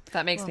 Yeah.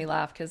 That makes me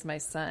laugh because my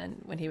son,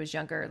 when he was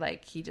younger,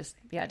 like he just,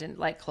 didn't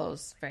like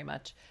clothes very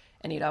much.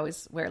 And he'd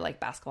always wear like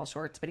basketball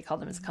shorts, but he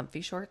called them his comfy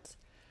shorts.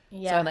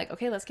 Yeah. So I'm like,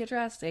 okay, let's get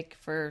dressed like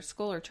for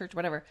school or church,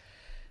 whatever.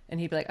 And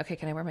he'd be like, okay,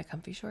 can I wear my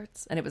comfy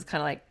shorts? And it was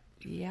kind of like,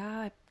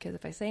 because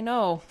if I say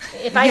no,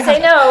 we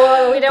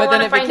don't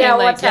want to find out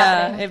what's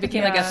happening. It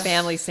became like a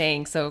family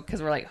saying. So,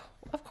 because we're like,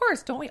 of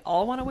course, don't we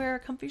all want to wear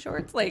comfy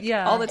shorts? Like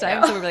all the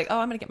time. So we were like, oh,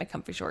 I'm going to get my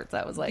comfy shorts.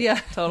 That was like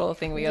total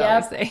thing we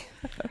always say.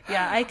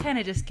 I kind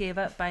of just gave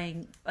up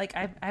buying, like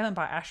I haven't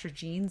bought Asher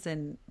jeans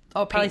and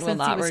probably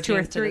since he was 2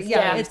 or 3.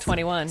 It's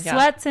 21.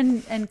 Sweats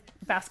and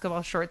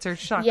basketball shorts or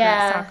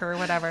soccer or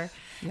whatever.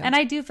 Yeah. And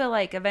I do feel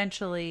like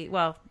eventually,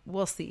 well,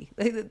 we'll see.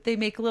 They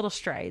make little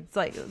strides,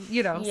 like,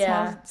 you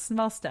know,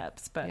 small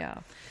steps. But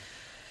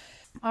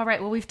all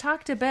right. Well, we've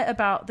talked a bit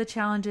about the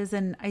challenges,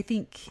 and I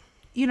think,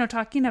 you know,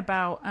 talking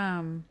about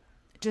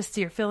just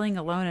you're feeling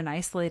alone and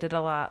isolated a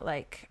lot.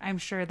 Like, I'm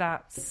sure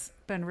that's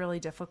been really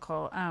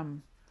difficult.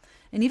 And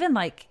even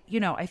like,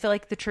 you know, I feel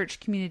like the church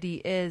community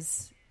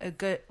is a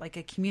good, like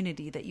a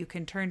community that you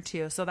can turn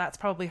to. So that's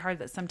probably hard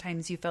that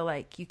sometimes you feel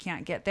like you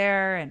can't get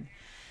there. And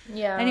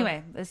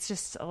anyway, it's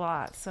just a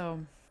lot. So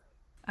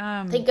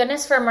Thank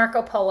goodness for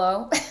Marco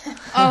Polo.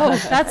 Oh,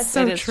 that's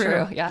so It is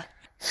true. Yeah.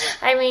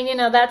 I mean,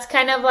 that's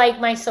kind of like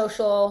my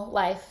social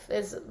life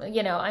is,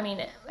 I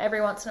mean,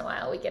 every once in a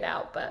while we get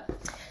out, but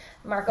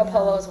Marco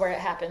Polo is where it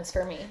happens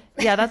for me.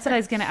 Yeah, that's what I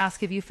was going to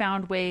ask. Have you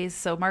found ways?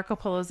 So Marco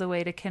Polo is a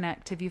way to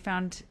connect. Have you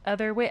found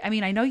other ways? I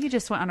mean, I know you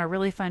just went on a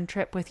really fun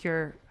trip with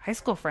your high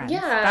school friends.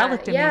 Yeah. That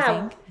looked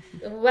amazing.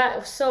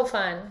 Wow, so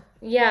fun.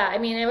 Yeah. I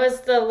mean, it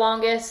was the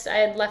longest I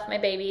had left my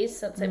babies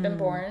since I've been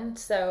born.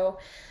 So,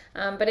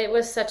 but it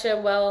was such a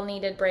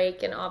well-needed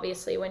break. And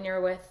obviously when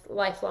you're with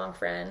lifelong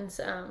friends,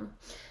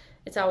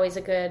 it's always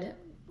a good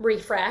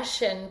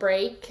refresh and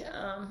break.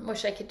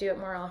 Wish I could do it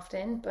more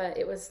often, but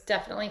it was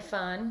definitely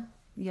fun.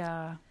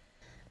 Yeah.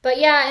 But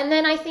yeah, and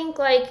then I think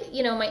like,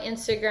 my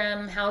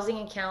Instagram housing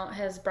account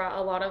has brought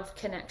a lot of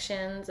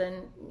connections,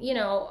 and,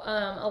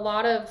 a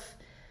lot of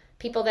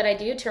people that I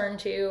do turn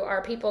to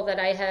are people that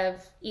I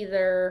have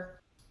either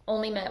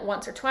only met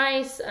once or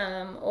twice,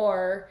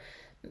 or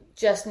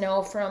just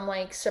know from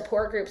like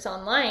support groups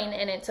online.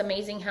 And it's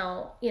amazing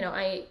how,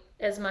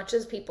 as much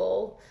as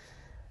people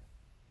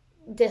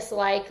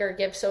dislike or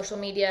give social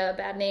media a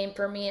bad name,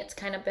 for me it's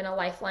kind of been a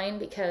lifeline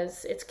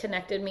because it's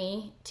connected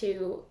me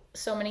to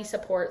so many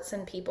supports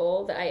and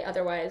people that I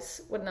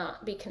otherwise would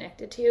not be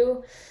connected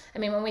to. I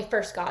mean, when we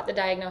first got the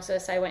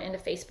diagnosis, I went into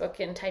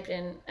Facebook and typed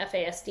in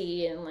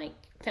FASD and like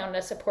found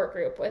a support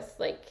group with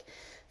like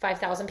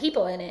 5,000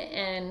 people in it,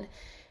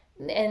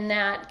 and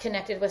that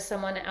connected with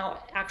someone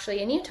out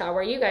actually in Utah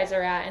where you guys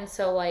are at. And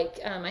so like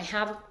I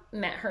have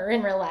met her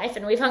in real life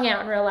and we've hung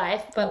out in real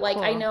life, but like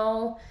cool. I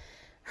know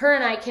her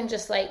and I can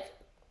just like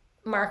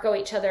Marco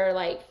each other,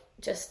 like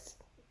just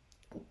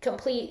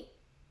complete,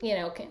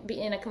 can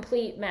be in a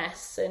complete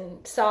mess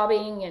and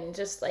sobbing and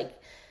just like,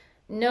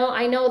 no,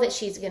 I know that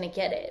she's going to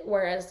get it.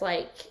 Whereas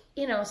like,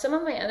 some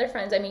of my other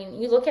friends, I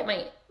mean, you look at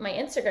my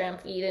Instagram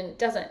feed and it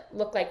doesn't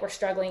look like we're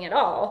struggling at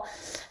all.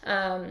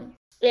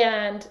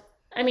 And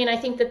I mean, I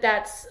think that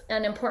that's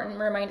an important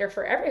reminder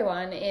for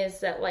everyone,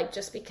 is that like,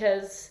 just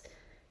because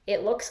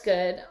it looks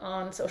good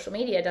on social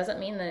media doesn't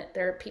mean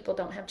that people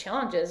don't have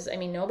challenges. I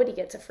mean, nobody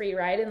gets a free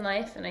ride in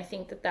life. And I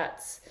think that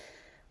that's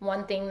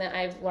one thing that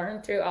I've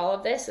learned through all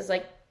of this is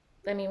like,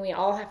 I mean, we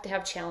all have to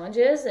have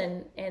challenges,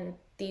 and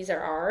these are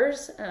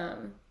ours.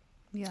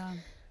 Yeah.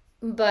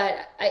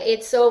 But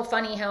it's so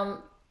funny how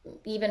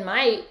even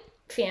my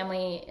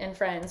family and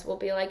friends will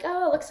be like,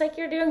 oh, it looks like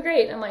you're doing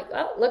great. I'm like,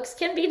 well, looks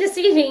can be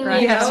deceiving,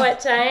 right. At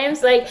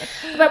times. Like,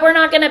 but we're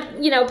not going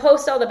to,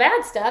 post all the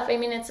bad stuff. I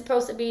mean, it's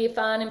supposed to be a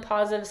fun and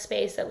positive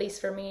space, at least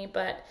for me.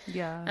 But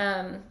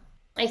yeah,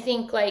 I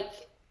think like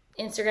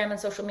Instagram and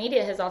social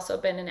media has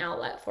also been an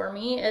outlet for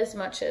me, as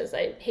much as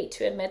I hate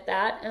to admit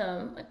that.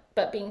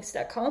 But being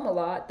stuck home a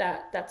lot,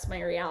 that's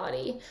my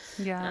reality.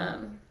 Yeah.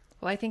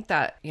 Well, I think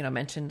that,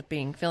 mentioned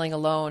feeling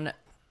alone.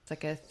 It's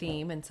like a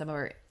theme in some of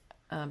our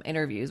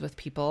interviews with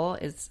people.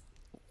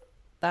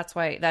 That's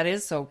why that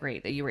is so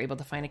great that you were able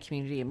to find a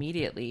community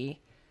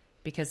immediately,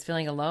 because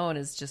feeling alone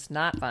is just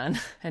not fun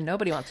and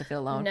nobody wants to feel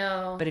alone.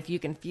 No. But if you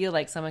can feel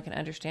like someone can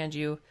understand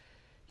you,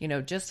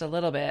 just a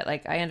little bit.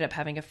 Like I ended up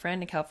having a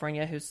friend in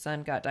California whose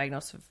son got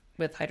diagnosed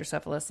with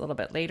hydrocephalus a little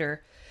bit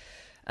later.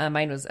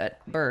 Mine was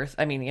at birth.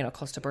 I mean,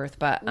 close to birth,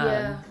 but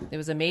it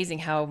was amazing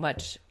how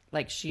much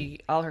like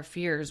all her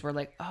fears were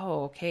like,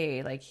 oh,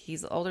 okay. Like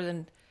he's older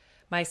than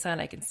my son.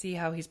 I can see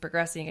how he's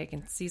progressing. I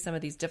can see some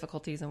of these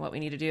difficulties and what we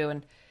need to do.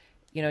 And,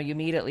 you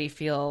immediately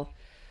feel,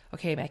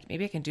 okay,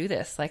 maybe I can do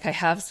this. Like I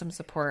have some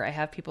support. I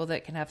have people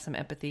that can have some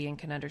empathy and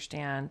can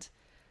understand.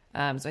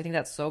 So I think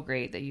that's so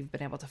great that you've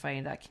been able to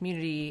find that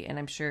community, and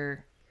I'm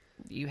sure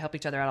you help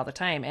each other out all the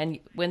time. And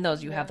when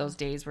you have those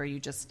days where you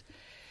just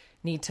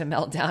need to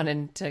melt down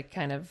and to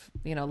kind of,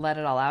 let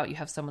it all out, you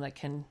have someone that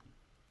can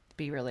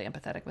be really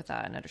empathetic with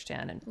that and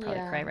understand and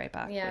probably cry right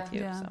back with you.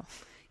 Yeah. So.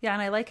 Yeah.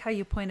 And I like how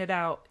you pointed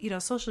out,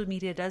 social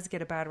media does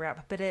get a bad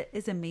rap, but it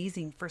is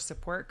amazing for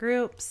support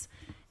groups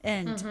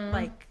and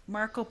like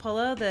Marco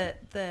Polo,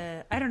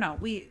 I don't know,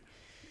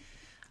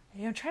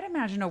 try to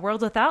imagine a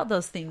world without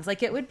those things.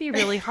 Like it would be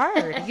really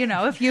hard,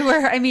 if you were,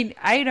 I mean,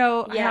 I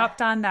know I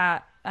hopped on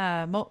that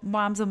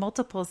Moms of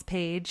Multiples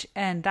page,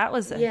 and that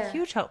was a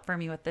huge help for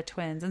me with the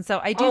twins. And so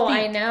I do think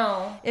I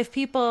know if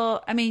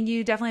people, I mean,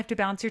 you definitely have to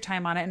balance your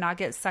time on it and not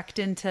get sucked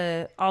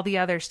into all the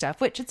other stuff,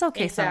 which it's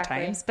okay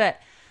sometimes, but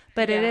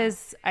it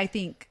is, I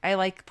think I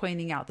like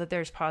pointing out that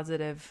there's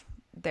positive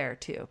there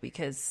too,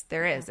 because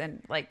there is.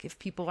 And like, if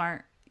people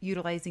aren't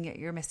utilizing it,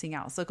 you're missing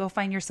out. So go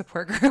find your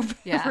support group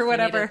or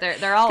whatever.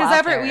 They're all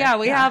out there.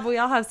 We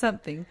all have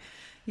something.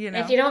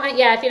 If you don't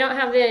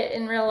have it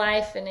in real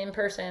life and in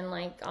person,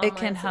 like it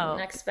can help.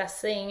 The next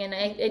best thing. And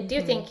I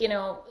do think,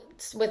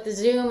 with the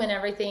Zoom and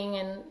everything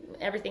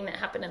that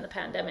happened in the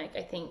pandemic,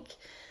 I think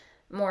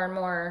more and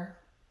more,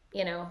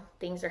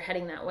 things are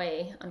heading that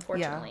way,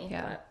 unfortunately.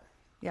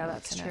 Yeah,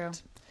 that's true.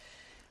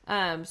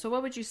 So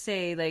what would you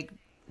say, like,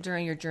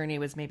 during your journey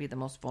was maybe the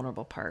most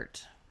vulnerable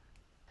part?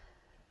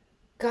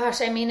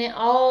 Gosh, I mean, it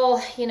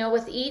all,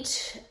 with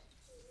each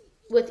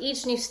with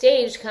each new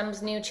stage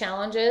comes new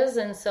challenges.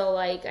 And so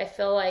like, I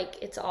feel like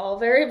it's all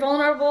very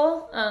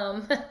vulnerable,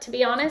 to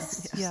be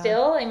honest,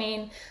 still. I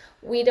mean,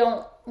 we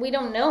don't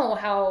know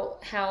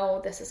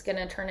how this is going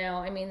to turn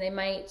out. I mean, they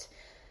might,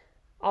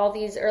 all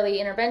these early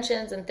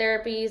interventions and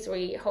therapies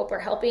we hope are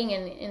helping,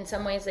 and in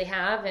some ways they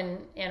have and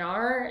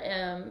are,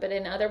 but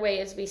in other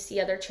ways we see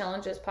other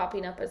challenges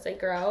popping up as they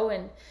grow,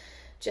 and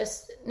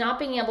just not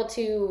being able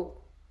to,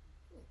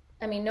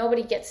 I mean,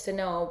 nobody gets to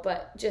know,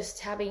 but just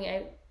having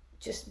a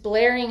just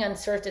blaring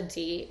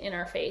uncertainty in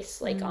our face,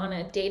 like on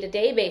a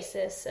day-to-day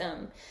basis,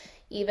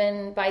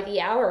 even by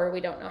the hour, we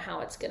don't know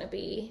how it's going to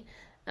be.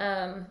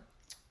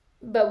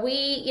 But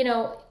we, you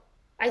know,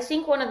 I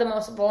think one of the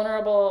most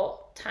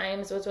vulnerable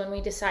times was when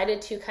we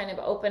decided to kind of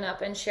open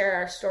up and share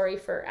our story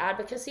for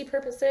advocacy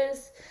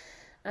purposes.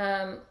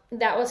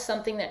 That was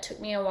something that took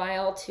me a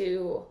while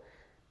to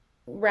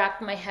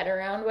wrap my head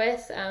around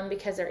with,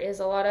 because there is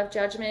a lot of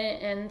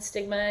judgment and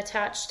stigma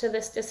attached to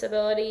this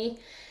disability.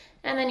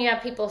 And then you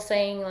have people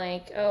saying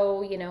like,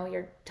 oh, you know,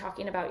 you're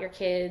talking about your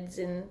kids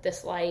in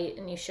this light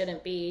and you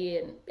shouldn't be,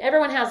 and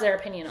everyone has their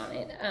opinion on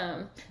it.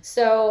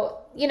 So,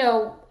 you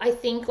know, I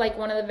think like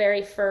one of the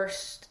very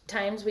first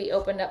times we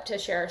opened up to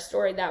share our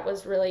story, that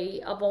was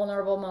really a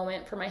vulnerable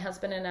moment for my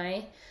husband and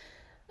I.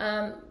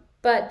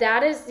 But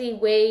that is the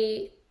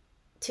way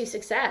to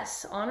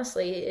success,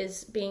 honestly,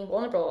 is being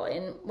vulnerable.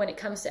 And when it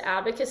comes to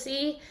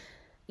advocacy,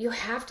 you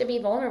have to be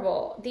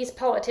vulnerable. These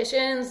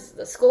politicians,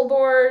 the school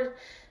board,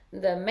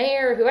 the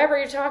mayor, whoever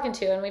you're talking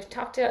to, and we've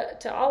talked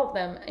to all of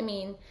them, I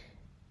mean,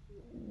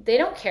 they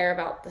don't care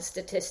about the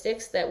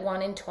statistics that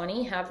 1 in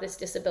 20 have this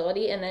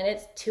disability, and that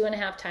it's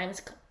 2.5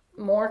 times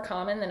more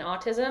common than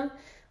autism.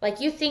 Like,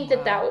 you think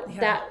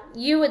that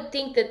you would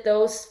think that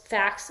those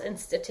facts and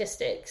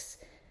statistics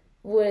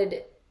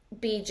would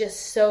be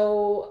just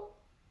so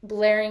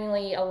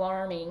blaringly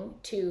alarming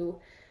to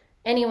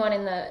anyone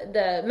in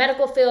the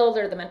medical field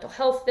or the mental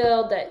health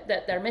field,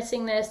 that they're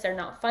missing this, they're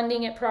not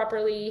funding it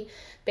properly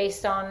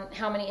based on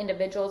how many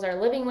individuals are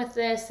living with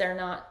this, they're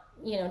not,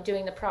 you know,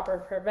 doing the proper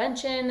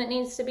prevention that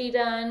needs to be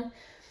done.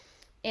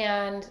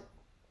 And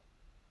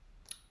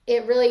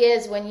it really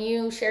is, when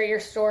you share your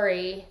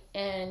story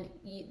and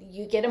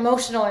you get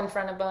emotional in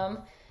front of them,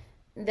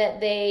 that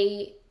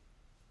they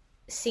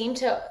seem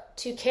to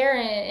care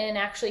and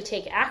actually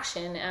take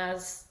action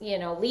as, you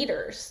know,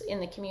 leaders in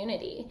the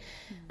community.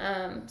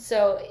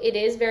 So it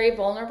is very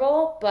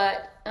vulnerable,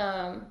 but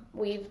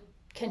we've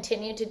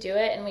continued to do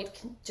it, and we've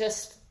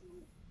just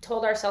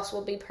told ourselves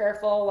we'll be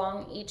prayerful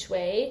along each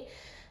way,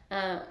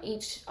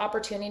 each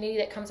opportunity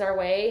that comes our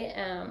way,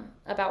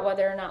 about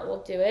whether or not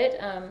we'll do it.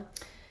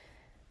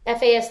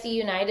 FASD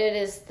United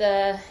is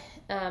the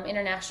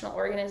international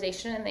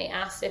organization, and they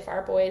asked if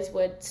our boys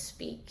would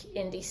speak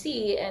in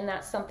DC, and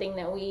that's something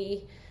that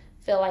we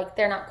feel like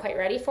they're not quite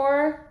ready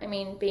for. I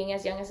mean, being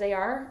as young as they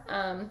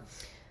are.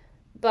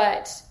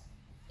 But,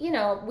 you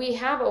know, we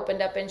have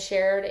opened up and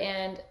shared,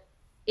 and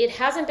it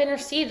hasn't been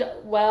received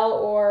well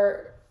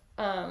or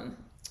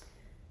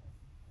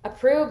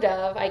approved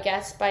of, I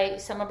guess, by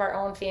some of our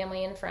own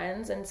family and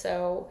friends. And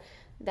so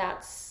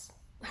that's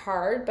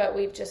hard, but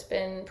we've just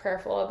been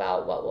prayerful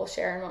about what we'll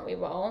share and what we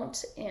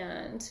won't.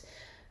 And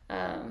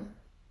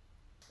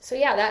so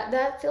yeah,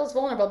 that feels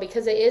vulnerable,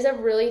 because it is a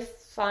really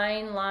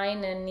fine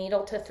line and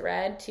needle to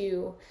thread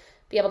to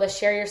be able to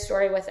share your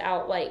story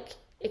without like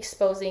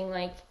exposing,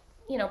 like,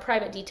 you know,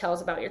 private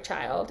details about your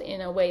child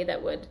in a way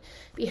that would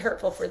be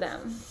hurtful for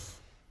them.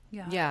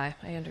 Yeah,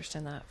 I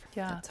understand that.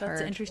 Yeah,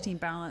 that's an interesting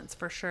balance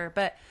for sure.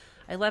 But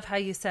I love how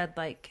you said,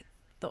 like,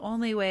 the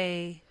only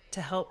way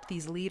to help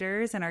these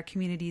leaders in our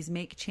communities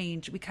make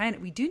change,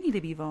 we do need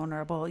to be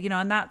vulnerable, you know,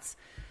 and that's,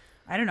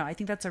 I don't know, I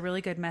think that's a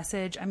really good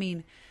message. I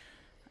mean,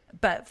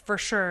 but for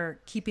sure,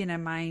 keeping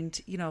in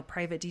mind, you know,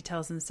 private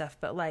details and stuff,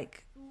 but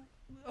like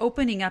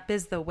opening up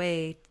is the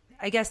way,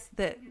 I guess,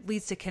 that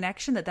leads to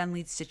connection, that then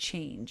leads to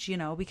change, you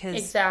know, because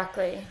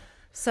exactly.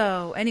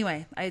 So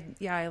anyway,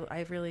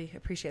 I really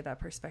appreciate that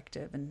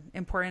perspective, and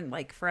important,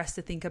 like, for us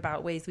to think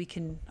about ways we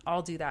can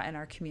all do that in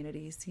our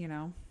communities, you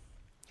know?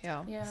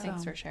 Yeah.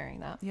 Thanks for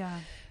sharing that. Yeah.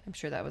 I'm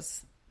sure that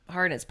was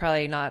hard. It's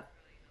probably not,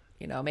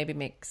 you know, maybe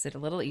makes it a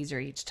little easier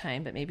each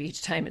time, but maybe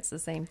each time it's the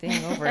same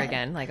thing over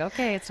again. Like,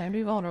 okay, it's time to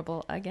be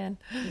vulnerable again.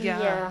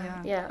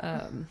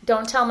 Yeah.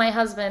 Don't tell my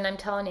husband I'm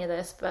telling you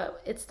this,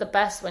 but it's the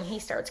best when he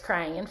starts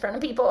crying in front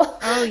of people.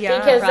 Oh yeah.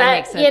 Because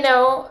that, you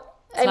know,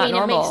 I mean,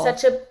 normal. It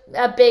makes such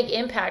a big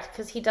impact,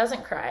 because he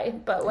doesn't cry.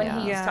 But when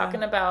he's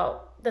talking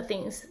about the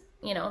things,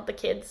 you know, the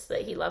kids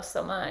that he loves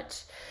so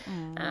much,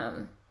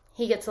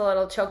 he gets a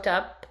little choked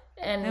up.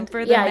 And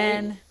for the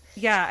men,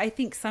 I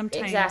think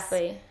sometimes.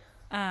 Exactly.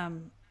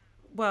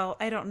 Well,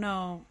 I don't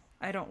know.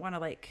 I don't want to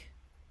like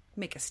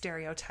make a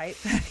stereotype,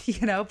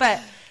 you know,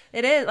 but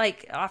it is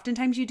like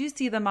oftentimes you do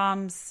see the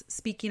moms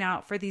speaking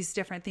out for these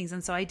different things.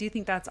 And so I do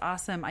think that's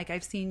awesome. Like,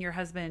 I've seen your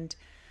husband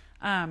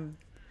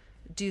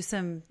do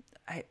some,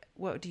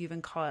 what do you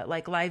even call it?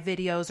 Like live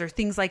videos or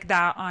things like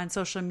that on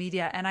social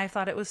media. And I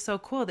thought it was so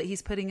cool that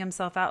he's putting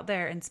himself out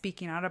there and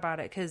speaking out about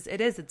it, because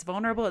it's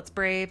vulnerable, it's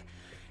brave.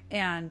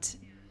 And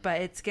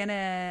but it's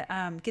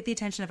gonna get the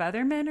attention of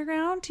other men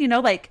around, you know,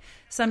 like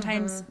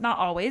sometimes, not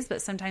always,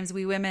 but sometimes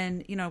we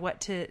women, you know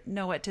what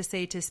to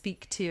say to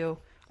speak to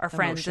our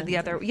friends or the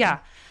other,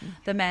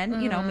 the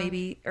men, you know,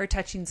 maybe are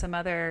touching some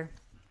other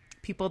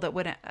people that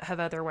wouldn't have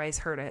otherwise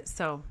heard it.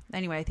 So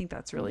anyway, I think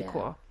that's really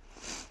cool.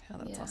 Oh,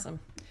 that's awesome.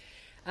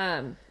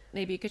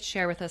 Maybe you could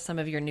share with us some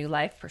of your new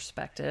life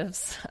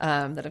perspectives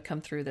that have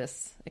come through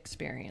this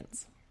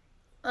experience.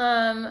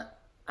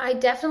 I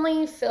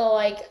definitely feel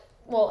like,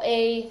 well,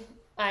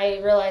 I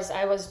realized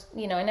I was,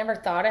 you know, I never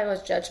thought I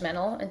was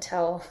judgmental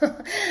until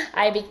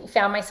I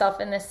found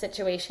myself in this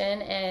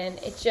situation. And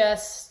it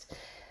just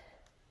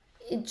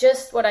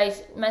what I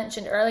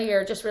mentioned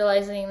earlier, just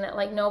realizing that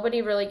like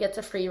nobody really gets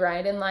a free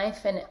ride in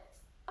life. And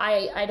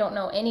I don't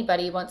know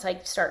anybody, once I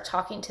start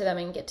talking to them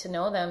and get to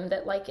know them,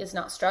 that like is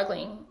not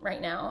struggling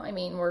right now. I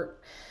mean,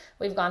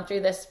 we've gone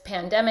through this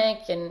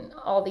pandemic and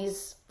all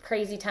these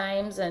crazy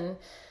times, and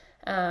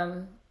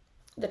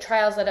the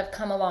trials that have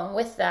come along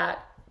with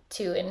that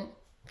too, and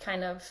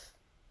kind of,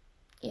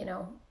 you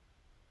know,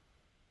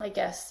 I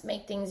guess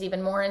make things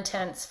even more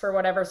intense for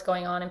whatever's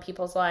going on in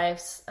people's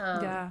lives.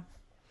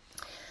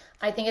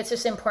 I think it's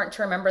just important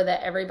to remember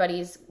that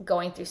everybody's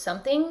going through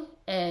something,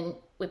 and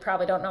we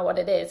probably don't know what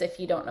it is if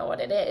you don't know what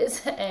it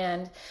is.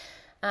 And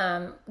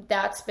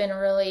it's been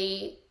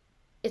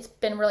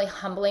really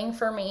humbling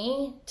for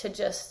me to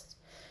just,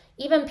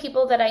 even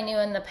people that I knew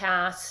in the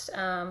past,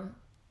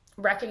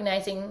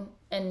 recognizing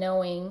and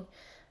knowing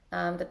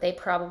that they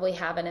probably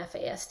have an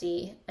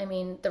FASD. I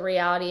mean, the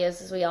reality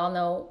is we all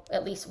know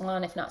at least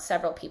one, if not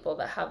several people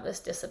that have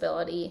this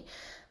disability.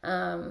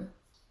 And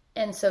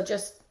so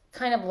just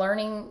kind of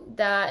learning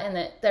that, and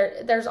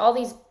that there's all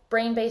these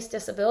brain-based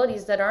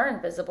disabilities that are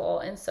invisible.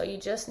 And so you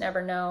just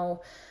never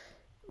know,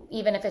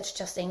 even if it's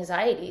just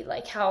anxiety,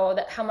 like how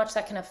much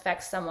that can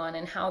affect someone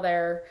and how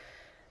they're,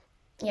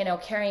 you know,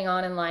 carrying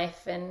on in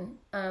life. And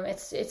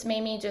it's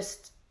made me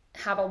just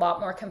have a lot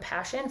more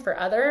compassion for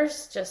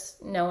others,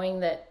 just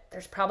knowing that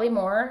there's probably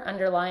more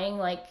underlying,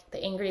 like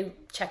the angry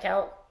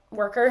checkout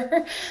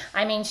worker.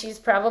 I mean, she's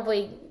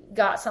probably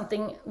got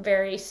something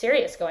very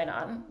serious going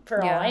on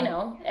for all I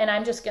know. And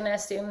I'm just going to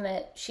assume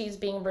that she's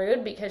being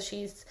rude because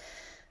she's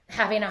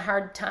having a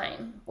hard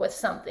time with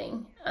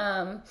something.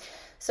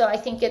 So I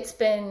think it's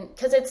been,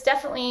 because it's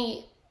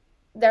definitely,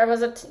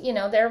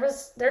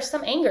 there's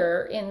some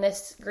anger in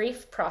this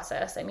grief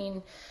process. I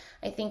mean,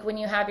 I think when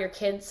you have your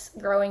kids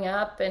growing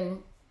up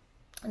and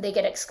they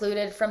get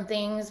excluded from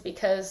things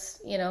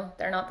because, you know,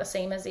 they're not the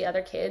same as the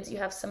other kids, you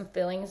have some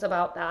feelings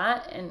about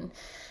that. And,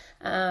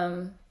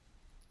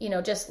 you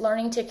know, just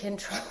learning to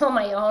control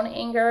my own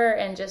anger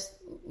and just,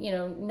 you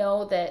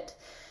know that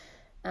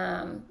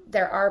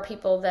there are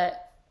people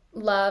that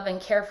love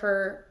and care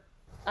for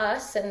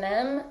us and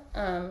them.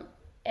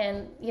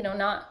 And, you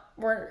know,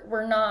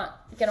 we're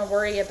not going to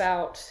worry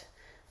about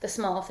the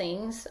small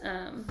things.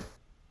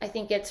 I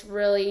think it's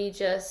really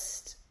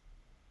just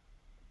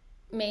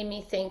made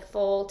me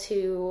thankful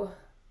to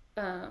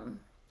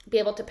be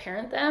able to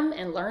parent them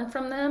and learn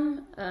from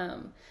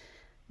them.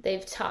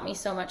 They've taught me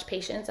so much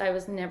patience. I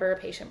was never a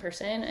patient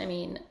person. I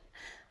mean,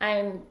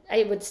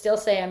 I would still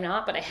say I'm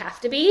not, but I have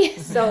to be.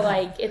 So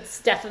like,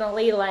 it's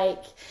definitely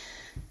like,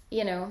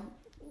 you know,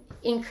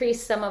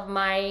 increase some of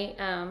my,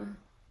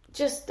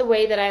 just the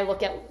way that I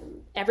look at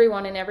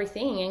everyone and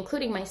everything,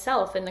 including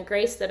myself, and the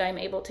grace that I'm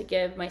able to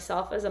give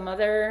myself as a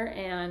mother,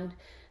 and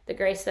the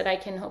grace that I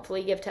can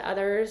hopefully give to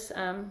others.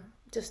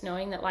 Just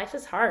knowing that life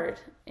is hard,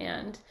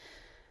 and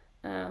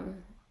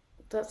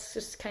that's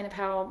just kind of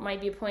how my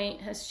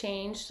viewpoint has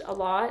changed a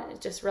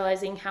lot. Just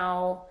realizing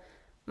how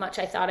much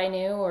I thought I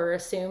knew or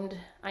assumed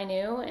I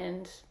knew,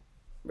 and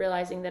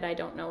realizing that I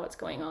don't know what's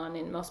going on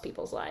in most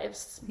people's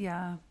lives.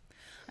 Yeah.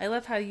 I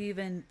love how you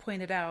even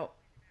pointed out,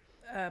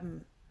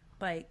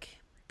 like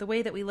the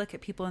way that we look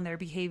at people and their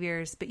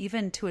behaviors, but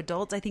even to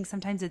adults, I think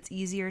sometimes it's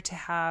easier to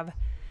have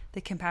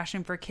the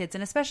compassion for kids,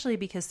 and especially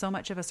because so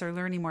much of us are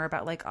learning more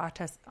about like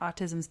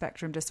autism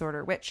spectrum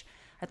disorder, which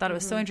I thought it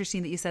was so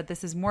interesting that you said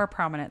this is more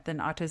prominent than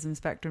autism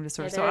spectrum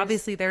disorder. So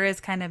obviously there is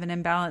kind of an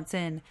imbalance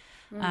in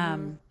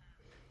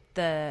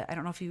I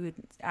don't know if you would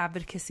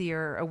advocacy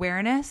or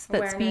awareness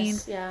that's being,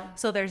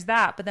 so there's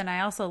that. But then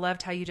I also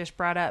loved how you just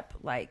brought up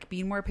like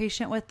being more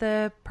patient with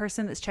the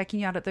person that's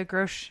checking you out at the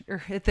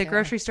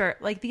grocery store,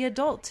 like the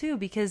adult too,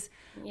 because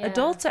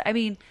adults are, I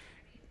mean,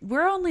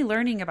 we're only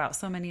learning about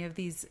so many of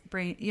these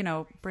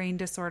brain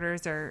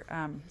disorders or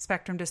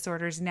spectrum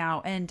disorders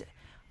now. And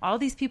all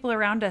these people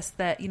around us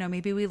that, you know,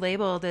 maybe we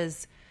labeled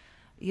as,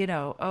 you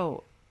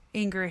know,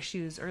 anger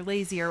issues or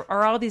lazy or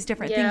all these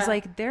different things,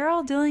 like they're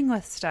all dealing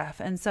with stuff.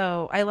 And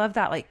so I love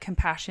that like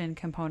compassion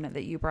component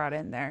that you brought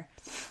in there,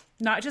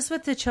 not just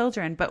with the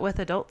children, but with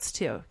adults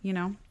too, you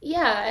know?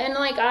 Yeah. And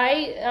like,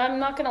 I'm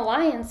not going to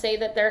lie and say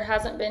that there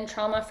hasn't been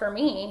trauma for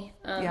me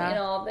in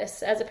all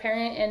this as a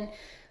parent. And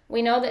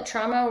we know that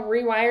trauma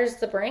rewires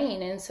the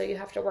brain. And so you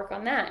have to work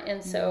on that.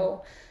 And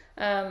so,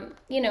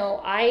 you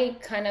know, I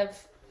kind of,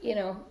 you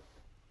know,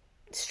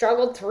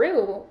 struggled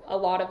through a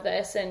lot of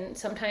this and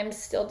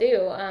sometimes still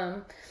do.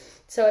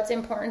 So it's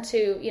important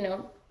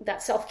to,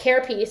 that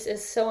self-care piece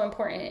is so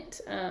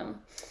important.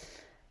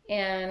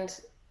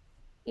 And,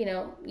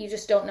 you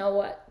just don't know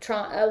what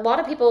a lot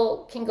of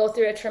people can go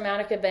through a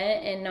traumatic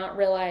event and not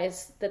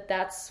realize that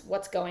that's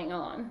what's going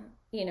on,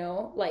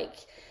 like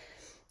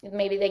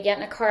maybe they get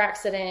in a car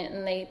accident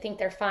and they think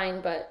they're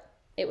fine, but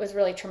it was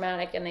really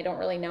traumatic and they don't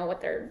really know what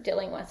they're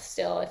dealing with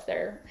still. If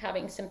they're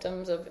having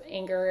symptoms of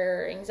anger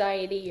or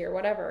anxiety or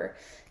whatever,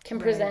 can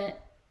present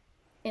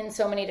in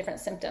so many different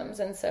symptoms.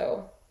 And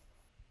so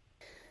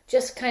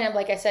just kind of,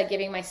 like I said,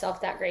 giving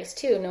myself that grace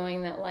too,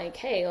 knowing that like,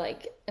 hey,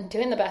 like I'm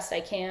doing the best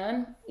I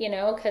can,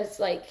 because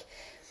like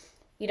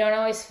you don't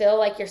always feel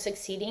like you're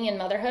succeeding in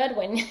motherhood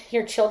when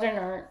your children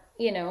aren't,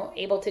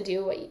 able to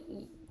do what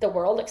the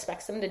world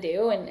expects them to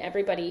do. And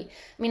everybody,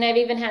 I've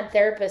even had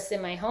therapists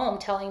in my home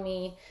telling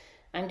me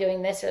I'm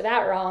doing this or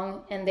that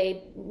wrong, and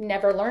they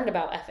never learned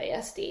about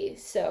FASD.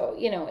 So,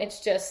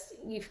 it's just,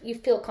 you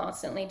feel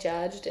constantly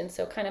judged. And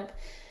so kind of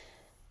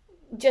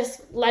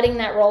just letting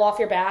that roll off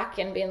your back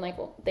and being like,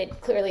 well, they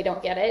clearly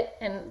don't get it,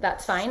 and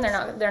that's fine.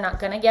 They're not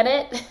going to get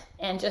it.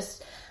 And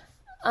just,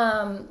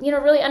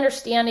 really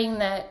understanding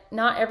that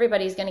not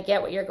everybody's going to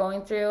get what you're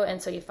going through.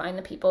 And so you find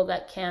the people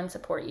that can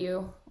support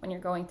you when you're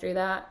going through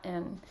that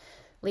and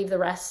leave the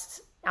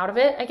rest out of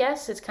it, I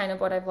guess. It's kind of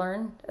what I've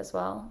learned as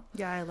well.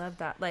 Yeah, I love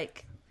that.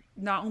 Like,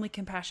 not only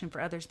compassion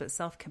for others, but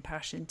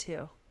self-compassion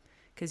too,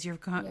 because you're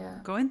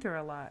going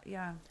through a lot.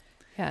 Yeah.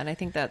 Yeah, and I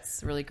think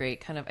that's really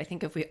great. Kind of, I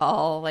think if we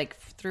all, like,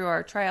 through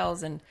our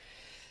trials and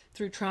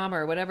through trauma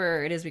or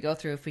whatever it is we go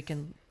through, if we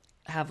can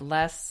have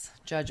less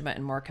judgment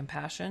and more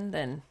compassion,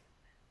 then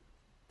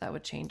that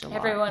would change a lot.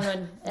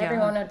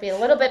 Everyone would be a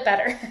little bit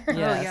better. Yes.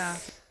 Oh, yeah.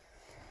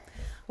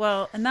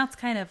 Well, and that's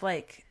kind of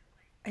like,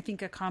 I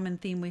think a common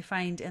theme we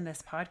find in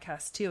this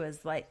podcast too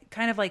is like,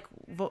 kind of like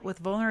with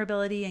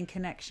vulnerability and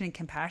connection and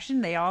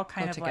compassion, they all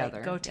kind of together.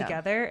 Like go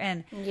together.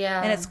 And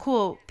it's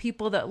cool.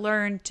 People that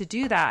learn to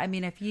do that.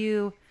 If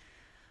you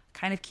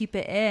kind of keep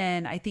it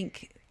in, I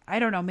think, I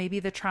don't know, maybe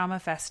the trauma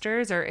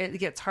festers or it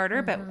gets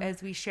harder, but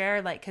as we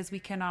share, like, cause we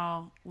can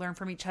all learn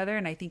from each other.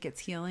 And I think it's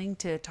healing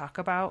to talk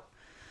about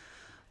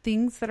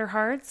things that are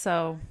hard.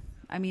 So,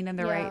 in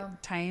the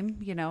right time,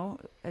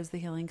 as the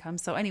healing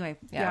comes. So anyway,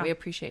 we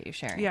appreciate you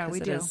sharing. Yeah, we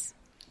do. It is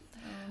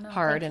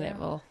hard and it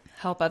will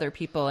help other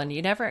people. And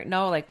you never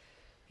know, like,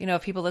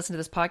 if people listen to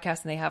this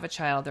podcast and they have a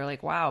child, they're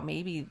like, wow,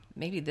 maybe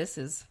this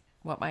is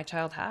what my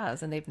child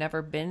has. And they've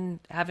never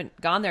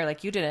haven't gone there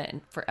like you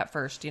didn't at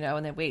first,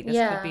 and then wait, this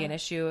could be an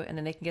issue. And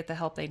then they can get the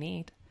help they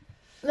need.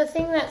 The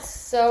thing that's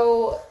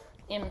so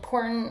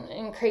important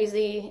and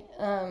crazy,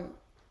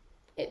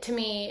 to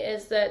me,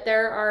 is that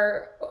there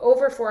are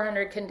over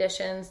 400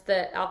 conditions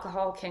that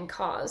alcohol can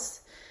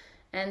cause.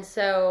 And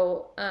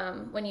so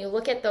when you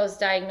look at those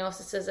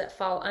diagnoses that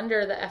fall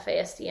under the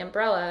FASD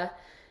umbrella,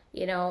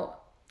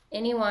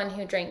 anyone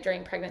who drank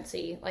during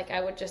pregnancy, like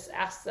I would just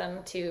ask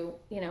them to,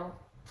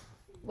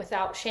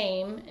 without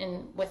shame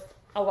and with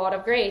a lot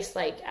of grace,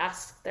 like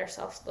ask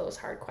themselves those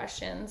hard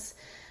questions.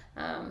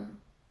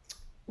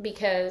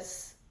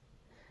 Because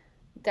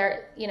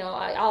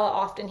I'll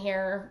often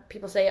hear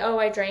people say, oh,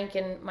 I drank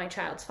and my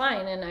child's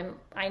fine. And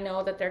I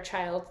know that their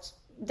child's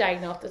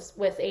diagnosed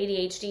with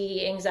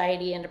ADHD,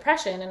 anxiety, and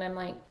depression. And I'm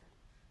like,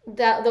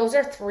 those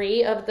are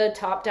 3 of the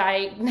top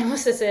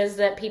diagnoses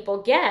that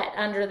people get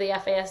under the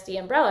FASD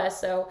umbrella.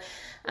 So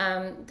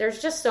there's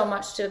just so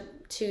much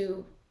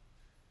to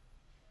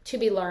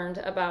be learned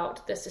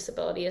about this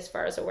disability as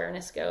far as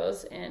awareness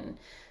goes. And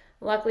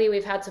luckily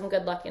we've had some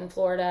good luck in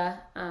Florida,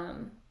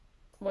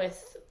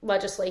 with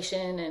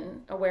legislation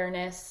and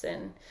awareness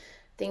and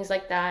things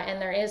like that.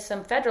 And there is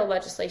some federal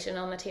legislation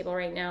on the table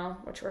right now,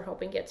 which we're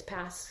hoping gets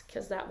passed,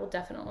 because that will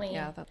definitely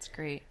that's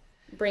great.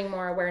 Bring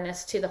more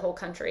awareness to the whole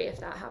country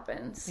if that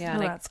happens. Yeah,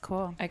 that's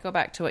cool. I go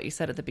back to what you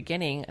said at the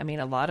beginning.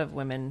 A lot of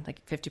women,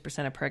 like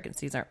 50% of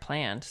pregnancies aren't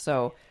planned.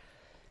 So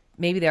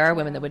maybe there are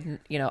women that would,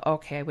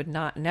 okay, I would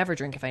never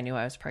drink if I knew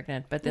I was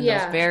pregnant. But then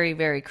those very,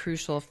 very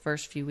crucial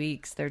first few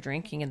weeks, they're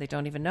drinking and they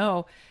don't even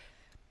know.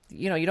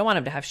 You don't want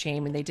them to have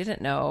shame and they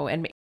didn't know.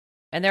 And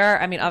there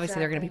are, obviously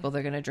there are going to be people that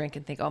are going to drink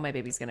and think, oh, my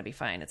baby's going to be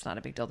fine. It's not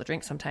a big deal to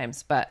drink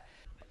sometimes. But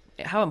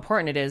how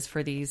important it is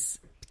for these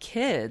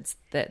kids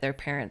that their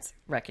parents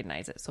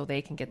recognize it so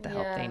they can get the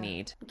help they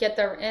need. The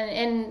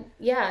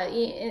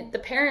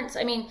parents,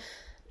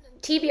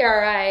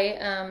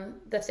 TBRI,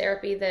 the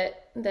therapy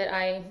that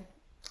I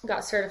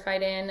got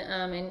certified in,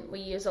 and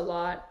we use a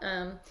lot,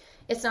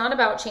 it's not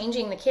about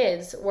changing the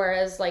kids,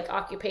 whereas like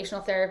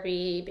occupational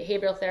therapy,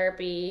 behavioral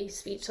therapy,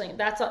 speech language,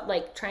 that's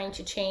like trying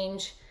to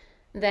change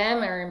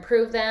them or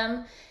improve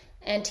them.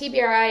 And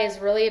TBRI is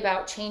really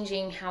about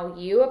changing how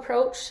you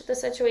approach the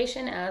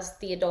situation as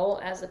the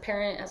adult, as the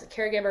parent, as a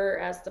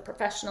caregiver, as the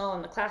professional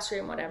in the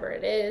classroom, whatever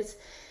it is.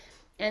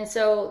 And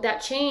so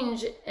that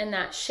change and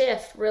that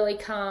shift really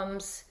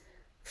comes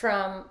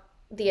from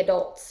the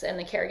adults and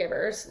the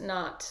caregivers,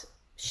 not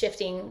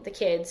shifting the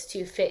kids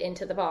to fit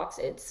into the box.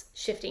 It's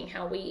shifting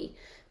how we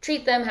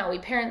treat them, how we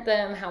parent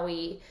them, how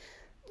we,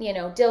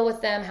 deal with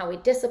them, how we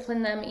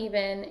discipline them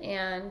even.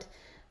 And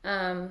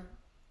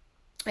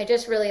I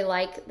just really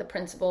like the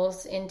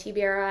principles in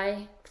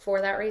TBRI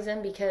for that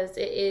reason, because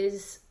it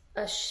is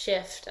a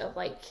shift of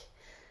like,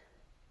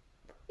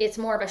 it's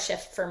more of a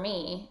shift for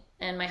me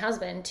and my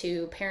husband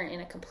to parent in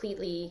a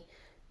completely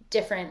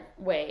different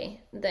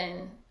way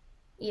than,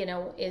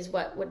 is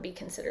what would be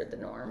considered the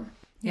norm.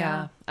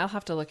 Yeah, I'll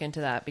have to look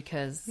into that,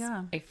 because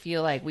I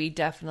feel like we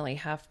definitely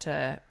have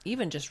to,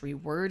 even just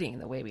rewording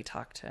the way we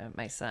talk to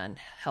my son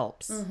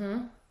helps.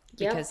 Mm-hmm.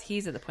 Because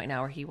he's at the point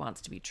now where he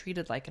wants to be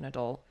treated like an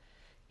adult.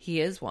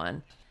 He is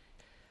one.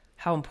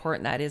 How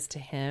important that is to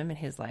him and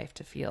his life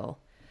to feel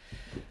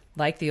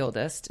like the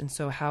oldest. And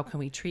so how can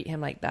we treat him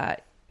like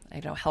that?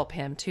 Help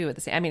him too at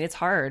the same. I mean, it's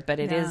hard, but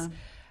it is,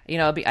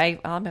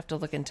 I'll have to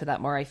look into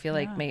that more. I feel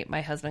like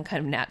my husband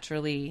kind of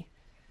naturally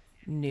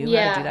knew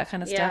how to do that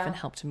kind of stuff and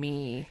helped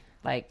me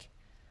like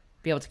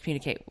be able to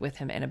communicate with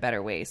him in a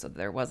better way, so that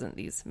there wasn't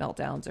these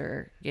meltdowns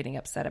or getting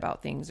upset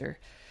about things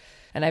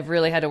and I've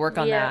really had to work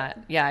on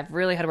that. Yeah, I've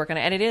really had to work on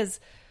it. And it is,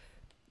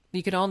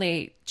 you can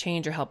only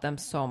change or help them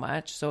so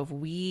much. So if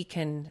we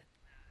can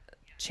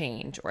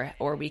change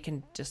or we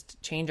can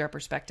just change our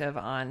perspective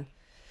on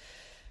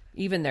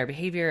even their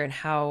behavior and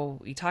how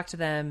we talk to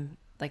them,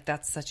 like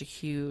that's such a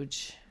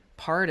huge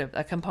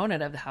a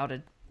component of how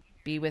to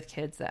be with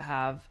kids that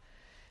have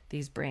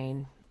these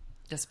brain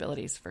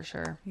disabilities, for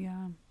sure.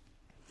 Yeah.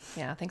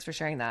 Yeah. Thanks for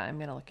sharing that. I'm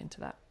going to look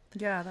into that.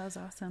 Yeah, that was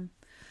awesome.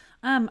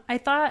 I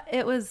thought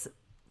it was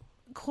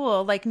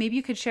cool. Like maybe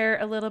you could share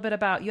a little bit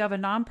about, you have a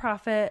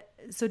nonprofit.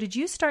 So did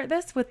you start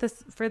this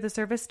for the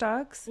service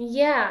dogs?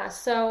 Yeah.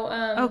 So,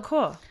 oh,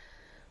 cool.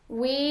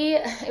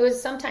 It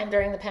was sometime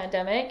during the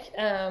pandemic.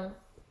 It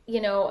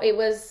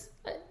was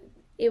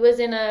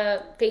in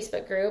a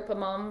Facebook group, a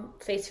mom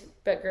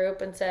Facebook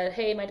group, and said,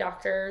 hey, my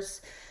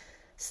doctors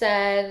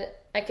said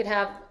I could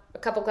have a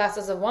couple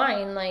glasses of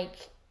wine. Like,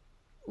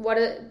 what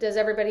does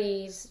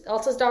everybody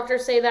else's doctor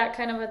say, that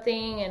kind of a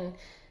thing? And,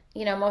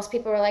 most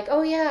people were like,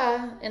 oh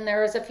yeah. And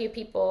there was a few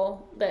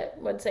people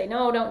that would say,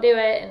 no, don't do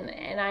it.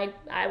 And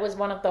I was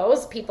one of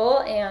those people.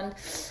 And,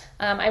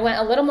 I went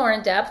a little more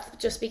in depth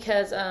just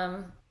because,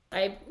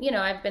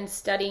 I've been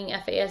studying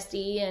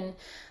FASD, and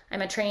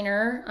I'm a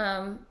trainer,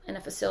 and a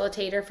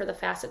facilitator for the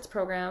FASD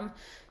program,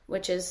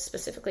 which is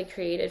specifically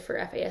created for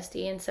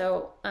FASD. And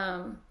so,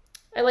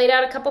 I laid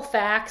out a couple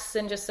facts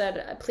and just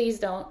said, please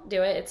don't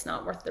do it. It's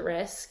not worth the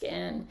risk.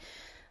 And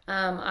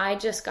I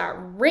just got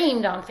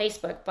reamed on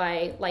Facebook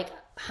by like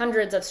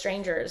hundreds of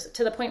strangers,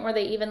 to the point where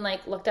they even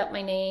like looked up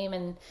my name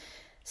and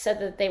said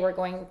that they were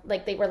making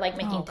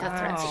death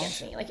threats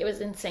against me. Like, it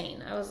was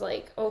insane. I was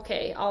like,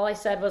 okay. All I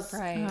said was,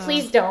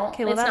 please don't.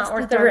 Okay, well, it's not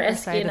worth the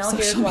risk.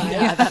 Here's why.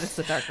 Yeah, that is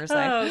the darker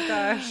side. Oh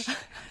gosh.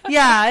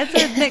 Yeah, it's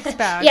a mixed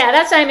bag. Yeah,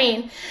 that's what I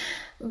mean.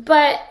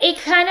 But it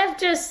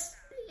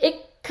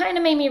kind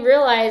of made me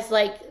realize,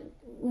 like,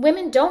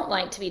 women don't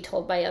like to be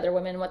told by other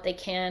women what they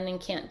can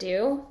and can't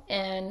do.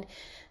 And,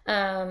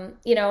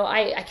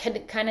 I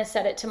kind of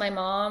said it to my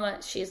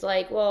mom. She's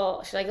like,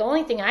 the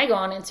only thing I go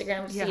on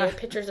Instagram to see are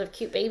pictures of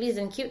cute babies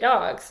and cute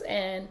dogs.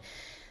 And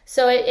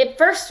so it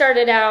first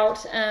started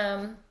out,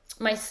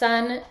 my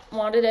son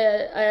wanted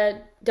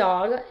a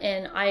dog,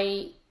 and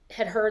I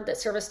had heard that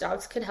service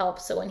dogs could help.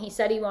 So when he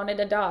said he wanted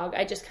a dog,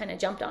 I just kind of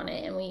jumped on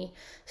it, and we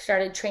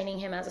started training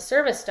him as a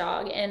service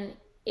dog. And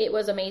it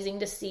was amazing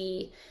to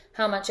see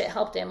how much it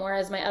helped him.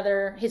 Whereas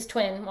his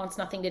twin wants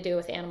nothing to do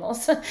with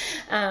animals.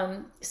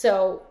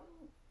 So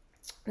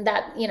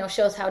that,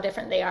 shows how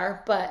different they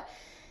are. But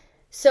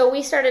so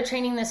we started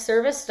training this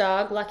service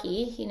dog,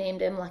 Lucky. He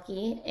named him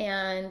Lucky.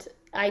 And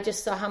I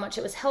just saw how much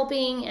it was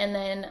helping. And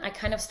then I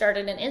kind of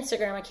started an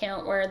Instagram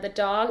account where the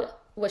dog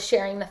was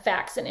sharing the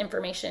facts and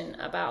information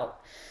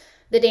about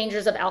the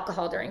dangers of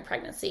alcohol during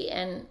pregnancy.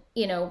 And,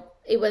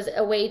 it was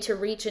a way to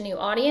reach a new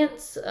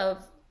audience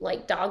of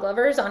like dog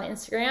lovers on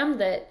Instagram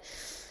that,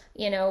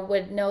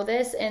 would know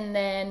this. And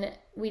then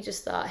we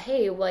just thought,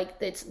 hey, like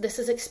this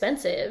is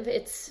expensive.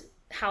 It's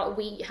how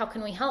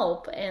can we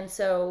help? And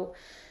so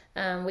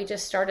we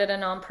just started a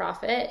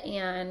nonprofit,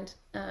 and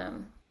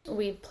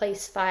we've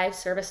placed 5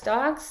 service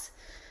dogs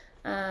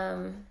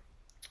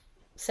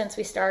since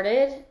we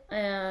started.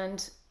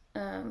 And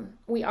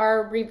we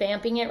are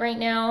revamping it right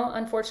now,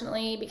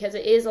 unfortunately, because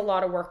it is a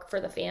lot of work for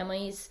the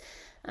families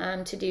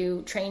to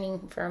do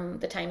training from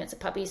the time it's a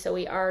puppy. So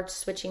we are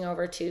switching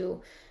over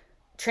to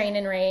train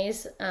and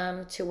raise,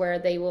 to where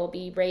they will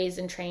be raised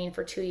and trained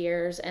for 2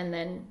 years and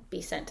then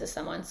be sent to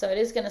someone. So it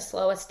is going to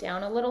slow us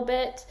down a little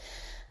bit.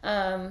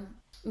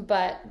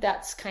 But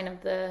that's kind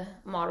of the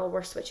model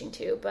we're switching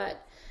to.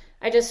 But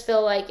I just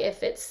feel like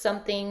if it's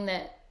something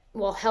that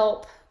will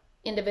help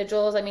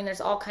individuals, I mean,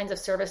 there's all kinds of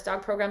service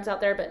dog programs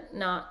out there, but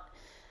not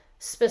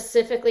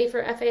specifically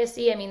for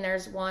FASD. I mean,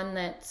 there's one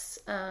that's,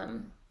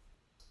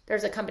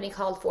 there's a company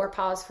called 4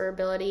 Paws for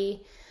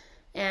Ability,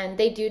 and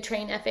they do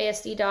train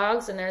FASD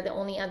dogs, and they're the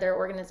only other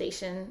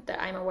organization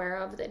that I'm aware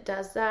of that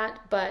does that.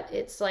 But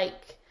it's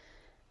like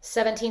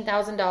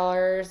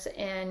 $17,000,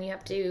 and you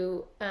have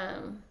to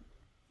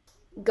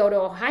go to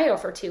Ohio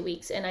for 2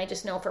 weeks. And I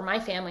just know for my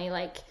family,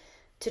 like,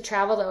 to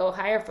travel to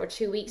Ohio for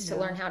 2 weeks to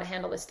learn how to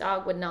handle this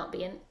dog would not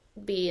be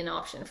be an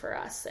option for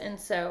us. And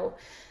so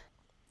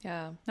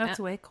Yeah. That's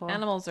way cool.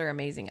 Animals are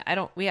amazing.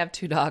 We have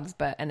 2 dogs,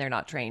 and they're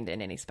not trained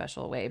in any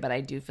special way, but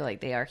I do feel like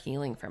they are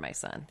healing for my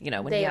son. You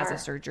know, when he has a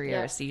surgery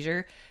or a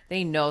seizure,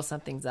 they know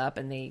something's up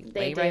and they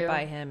lay right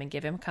by him and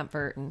give him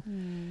comfort,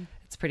 and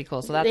it's pretty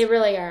cool. So they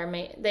really are.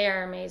 They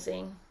are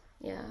amazing.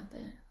 Yeah.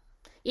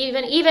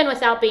 Even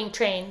without being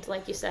trained,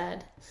 like you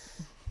said.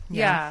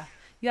 Yeah.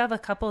 You have a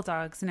couple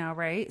dogs now,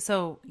 right?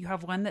 So you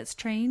have one that's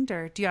trained,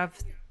 or do you have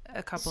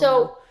a couple?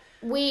 So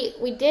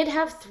we did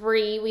have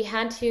 3. We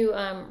had to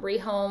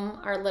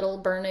rehome our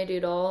little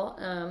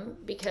Bernedoodle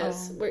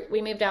because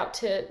we moved out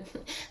to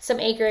some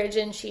acreage,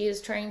 and she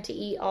is trying to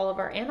eat all of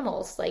our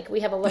animals. Like,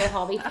 we have a little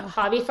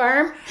hobby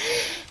farm,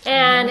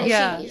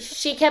 and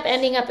she kept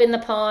ending up in the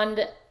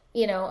pond,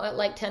 you know, at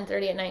like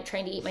 10:30 at night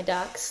trying to eat my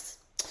ducks.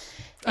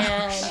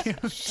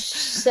 And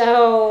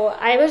so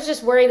I was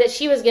just worried that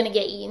she was going to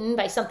get eaten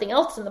by something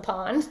else in the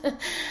pond.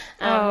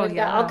 We've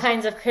got all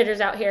kinds of critters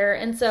out here.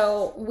 And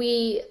so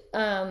we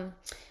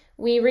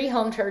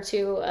rehomed her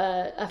to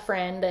a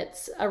friend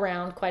that's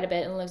around quite a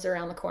bit and lives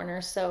around the corner.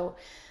 So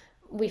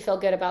we feel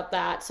good about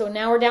that. So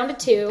now we're down to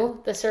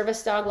 2, the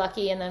service dog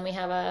Lucky, and then we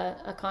have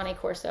a Cane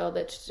Corso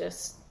that's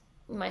just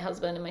my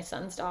husband and my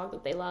son's dog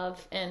that they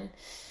love. And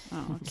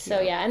so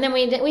and then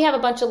we have a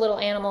bunch of little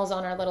animals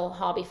on our little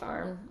hobby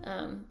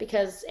farm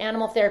because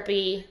animal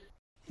therapy.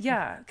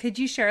 Yeah, could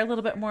you share a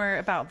little bit more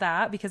about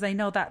that, because I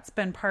know that's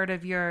been part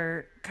of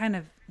your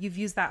you've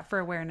used that for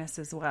awareness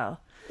as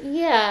well.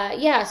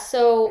 Yeah.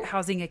 So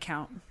housing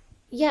account.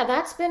 Yeah,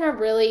 that's been a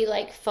really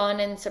like fun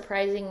and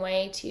surprising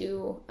way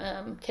to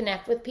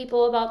connect with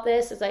people about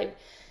this.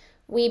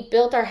 We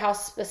built our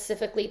house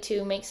specifically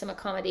to make some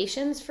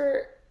accommodations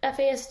for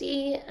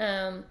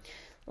FASD,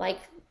 like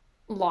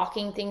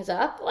locking things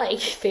up, like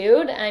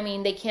food. I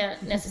mean, they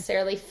can't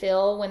necessarily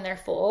fill when they're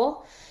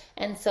full.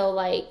 And so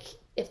like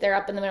if they're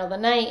up in the middle of the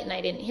night and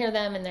I didn't hear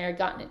them and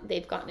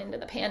they've gotten into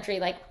the pantry,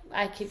 like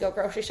I could go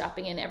grocery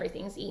shopping and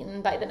everything's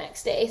eaten by the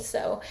next day.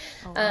 So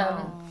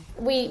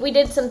we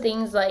did some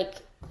things like,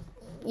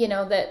 you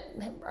know, that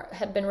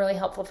have been really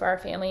helpful for our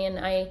family.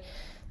 And I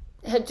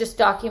had just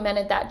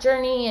documented that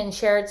journey and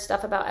shared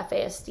stuff about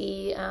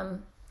FASD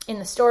in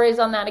the stories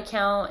on that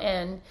account.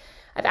 And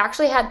I've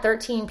actually had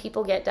 13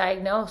 people get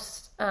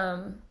diagnosed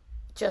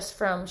just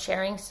from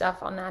sharing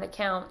stuff on that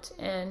account.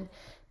 And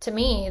to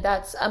me,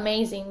 that's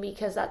amazing,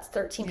 because that's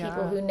 13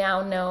 people who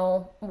now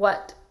know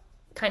what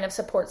kind of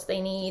supports they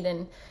need,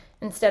 and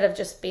instead of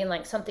just being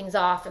like something's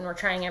off and we're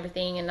trying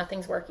everything and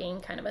nothing's working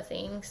kind of a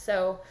thing.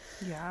 So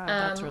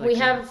that's really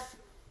cool.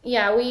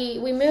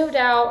 We moved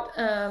out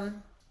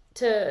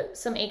to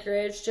some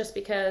acreage just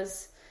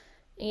because,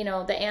 you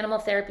know, the animal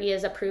therapy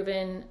is a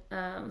proven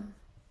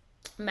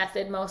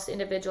method. Most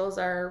individuals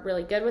are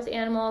really good with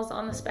animals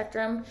on the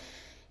spectrum.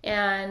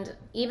 And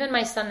even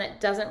my son that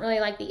doesn't really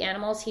like the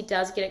animals, he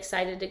does get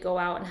excited to go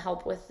out and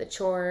help with the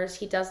chores.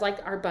 He does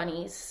like our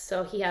bunnies.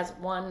 So he has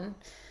one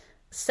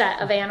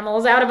set of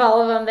animals out of all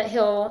of them that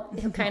he'll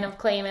kind of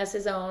claim as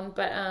his own.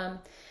 But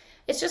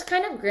it's just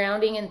kind of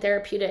grounding and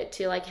therapeutic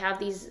to like have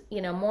these,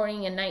 you know,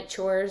 morning and night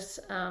chores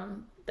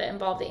that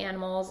involve the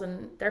animals,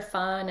 and they're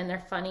fun and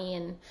they're funny.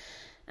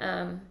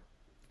 And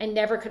I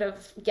never could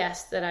have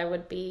guessed that I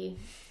would be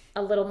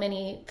a little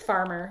mini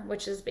farmer,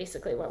 which is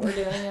basically what we're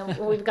doing. And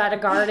we've got a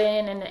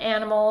garden and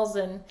animals.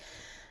 And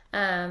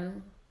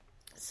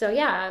so,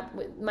 yeah,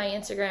 my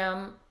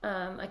Instagram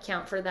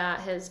account for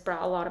that has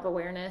brought a lot of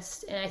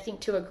awareness, and I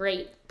think to a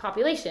great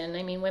population.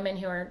 I mean, women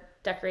who are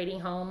decorating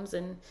homes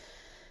and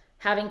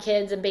having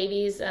kids and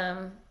babies,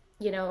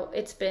 you know,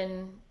 it's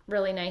been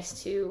really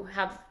nice to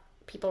have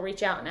people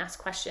reach out and ask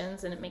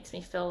questions, and it makes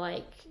me feel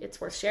like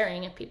it's worth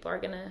sharing if people are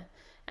going to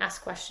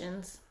ask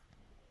questions.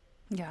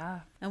 Yeah.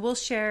 And we'll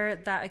share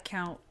that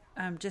account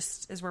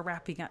just as we're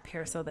wrapping up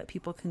here so that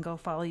people can go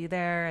follow you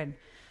there and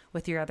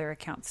with your other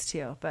accounts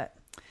too. But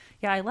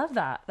yeah, I love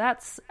that.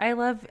 I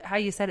love how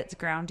you said it's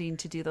grounding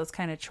to do those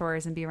kind of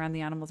chores and be around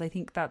the animals. I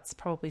think that's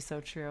probably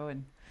so true.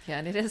 And yeah,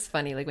 and it is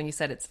funny. Like when you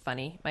said it's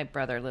funny, my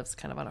brother lives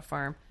kind of on a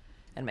farm,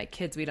 and my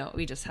kids,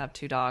 we just have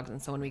 2 dogs.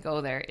 And so when we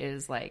go there, it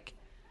is like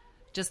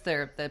just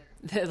the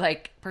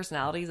like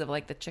personalities of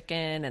like the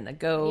chicken and the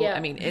goat. Yeah.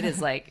 I mean, it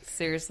is like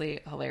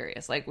seriously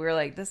hilarious. Like we're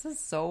like, it's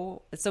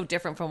so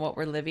different from what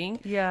we're living.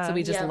 Yeah. So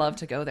we just love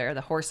to go there.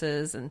 The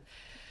horses and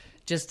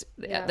just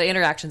the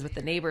interactions with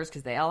the neighbors,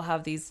 because they all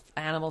have these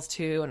animals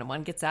too, and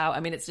one gets out. I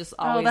mean, it's just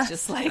always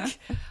just like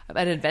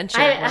an adventure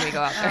when we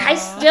go out there. I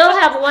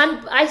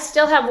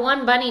still have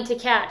one bunny to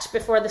catch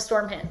before the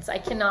storm hits. I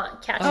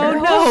cannot catch her.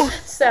 No.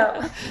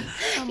 So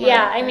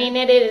I mean,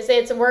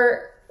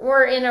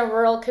 we're in a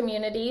rural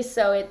community,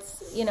 so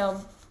it's, you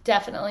know,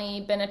 definitely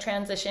been a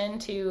transition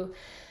to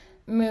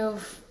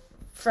move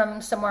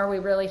from somewhere we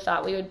really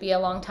thought we would be a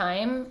long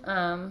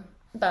time.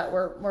 But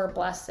we're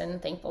blessed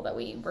and thankful that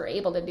we were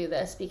able to do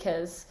this,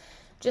 because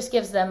it just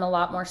gives them a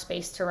lot more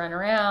space to run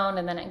around,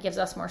 and then it gives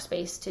us more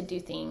space to do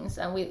things.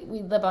 And we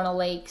live on a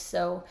lake,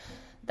 so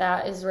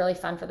that is really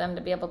fun for them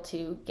to be able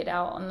to get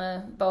out on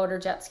the boat or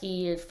jet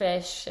ski or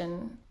fish.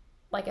 And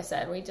like I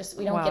said, we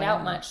don't get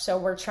out much. So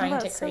we're trying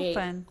to create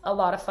a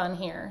lot of fun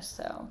here.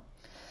 So.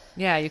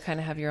 Yeah, you kind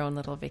of have your own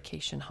little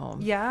vacation home.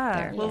 Yeah.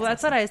 There. Well,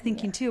 that's what I was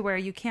thinking too, where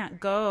you can't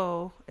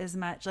go as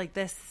much like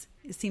this.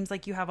 It seems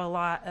like you have a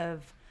lot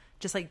of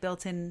just like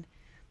built-in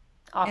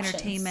options.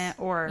 Entertainment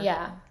or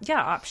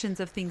options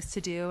of things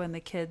to do. And the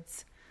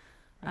kids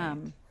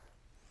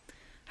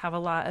have a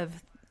lot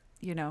of,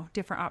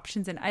 different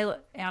options, and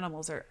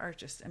animals are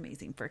just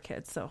amazing for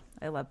kids. So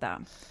I love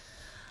that.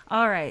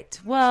 All right.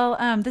 Well,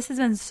 this has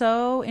been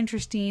so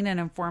interesting and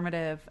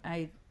informative.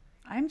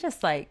 I'm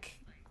just like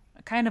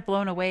kind of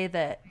blown away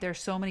that there's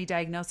so many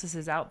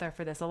diagnoses out there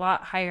for this, a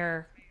lot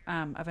higher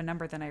of a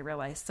number than I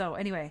realized. So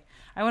anyway,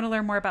 I want to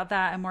learn more about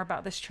that and more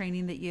about this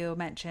training that you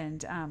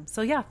mentioned.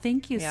 So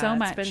thank you so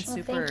much. It's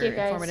been super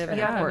informative and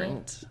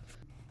important.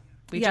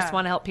 We just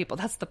want to help people.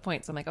 That's the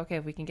point. So I'm like, okay,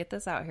 if we can get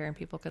this out here and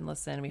people can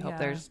listen, we hope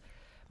there's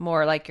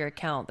more like your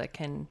account that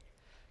can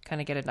kind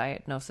of get a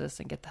diagnosis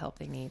and get the help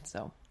they need.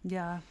 So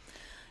yeah.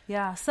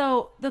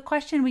 So the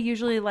question we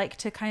usually like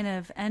to kind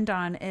of end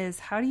on is,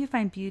 how do you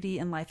find beauty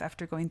in life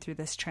after going through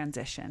this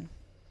transition?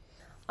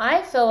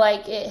 I feel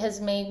like it has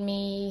made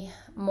me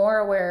more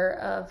aware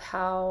of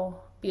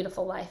how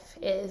beautiful life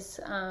is,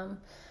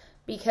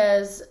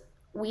 because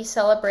we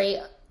celebrate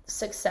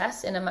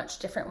success in a much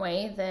different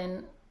way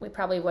than we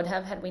probably would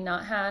have had we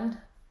not had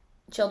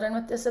children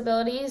with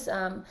disabilities.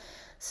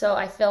 So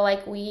I feel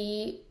like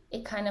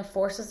it kind of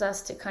forces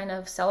us to kind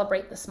of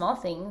celebrate the small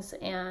things.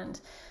 And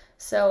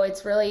so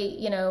it's really,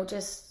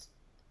 just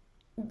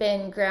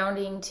been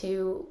grounding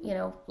to,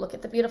 look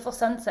at the beautiful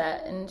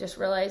sunset and just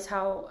realize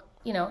how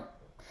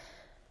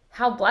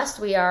blessed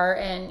we are.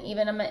 And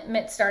even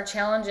amidst our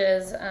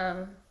challenges,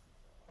 I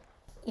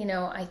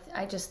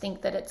just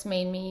think that it's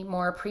made me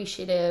more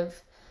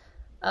appreciative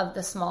of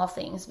the small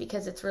things,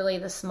 because it's really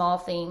the small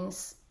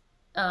things,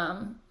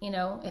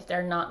 if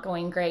they're not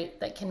going great,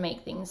 that can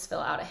make things feel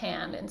out of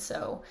hand. And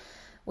so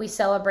we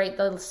celebrate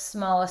the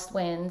smallest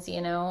wins,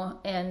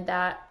 and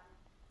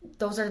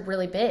those are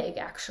really big,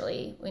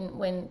 actually,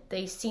 when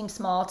they seem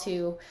small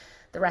to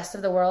the rest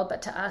of the world,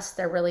 but to us,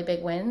 they're really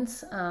big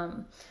wins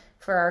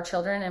for our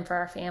children and for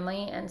our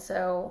family. And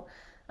so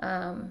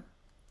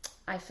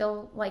I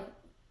feel like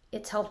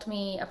it's helped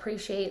me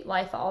appreciate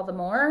life all the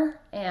more.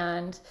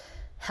 And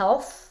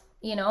health,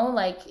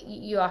 like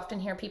you often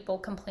hear people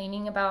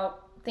complaining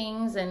about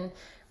things, and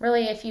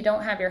really, if you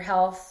don't have your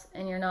health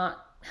and you're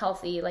not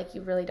healthy, like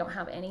you really don't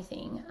have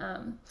anything.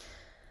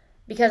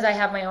 Because I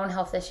have my own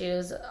health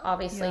issues,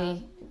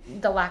 obviously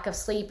the lack of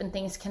sleep and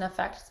things can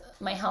affect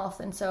my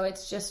health. And so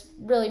it's just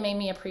really made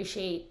me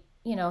appreciate,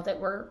 that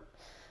we're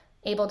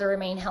able to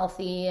remain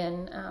healthy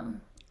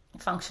and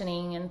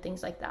functioning and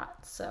things like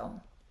that.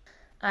 So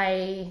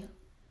I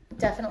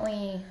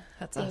definitely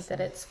think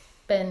that it's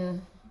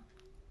been,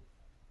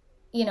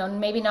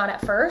 maybe not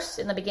at first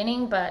in the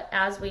beginning, but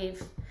as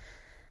we've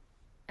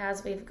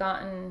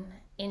gotten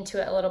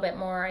into it a little bit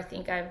more, I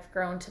think I've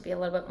grown to be a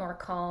little bit more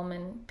calm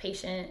and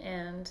patient,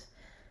 and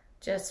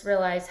just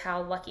realize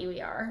how lucky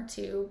we are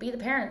to be the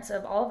parents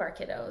of all of our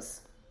kiddos.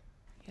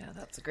 Yeah,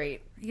 that's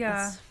great. Yeah.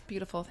 That's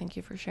beautiful. Thank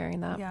you for sharing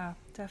that. Yeah,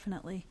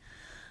 definitely.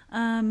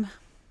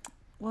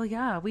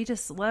 We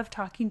just love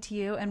talking to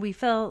you, and we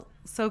feel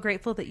so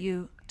grateful that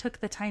you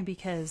took the time,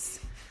 because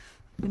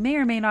we may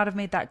or may not have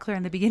made that clear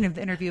in the beginning of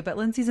the interview, but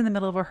Lindsay's in the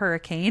middle of a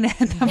hurricane,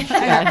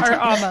 or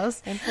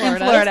almost in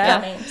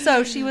Florida.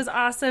 So she was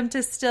awesome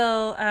to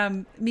still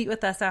meet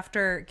with us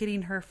after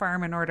getting her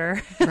farm in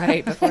order.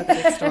 Right, before the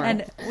big storm.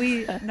 And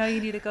we know you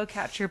need to go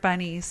catch your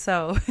bunnies.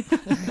 So,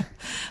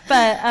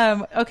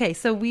 but okay,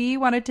 so we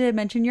wanted to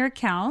mention your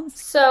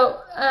accounts.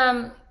 So,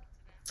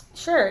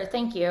 sure,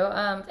 thank you.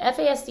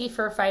 FASD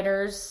for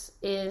Fighters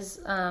is,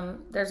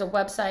 there's a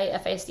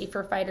website,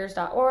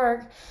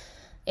 fasdforfighters.org.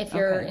 If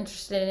you're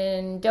interested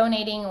in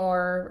donating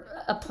or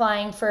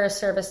applying for a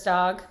service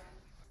dog.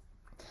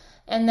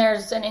 And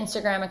there's an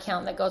Instagram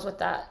account that goes with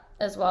that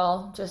as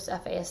well, just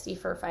FASD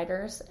for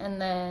Fighters.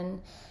 And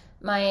then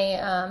my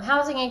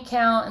housing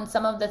account and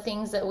some of the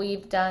things that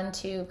we've done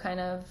to kind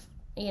of,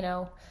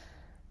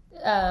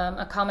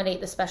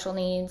 accommodate the special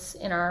needs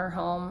in our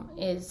home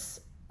is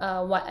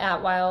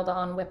at Wild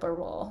on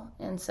Whippoorwill.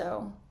 And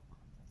so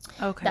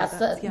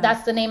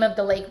that's the name of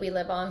the lake we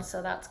live on,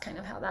 so that's kind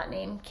of how that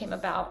name came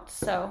about.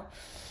 So,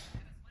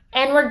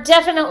 and we're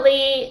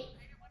definitely,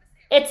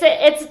 it's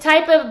a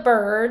type of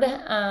bird,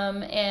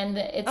 and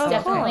it's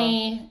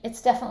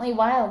definitely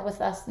wild with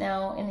us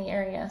now in the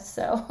area.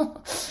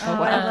 So, I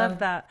love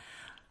that,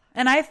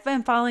 and I've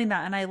been following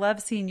that, and I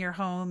love seeing your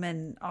home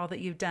and all that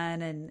you've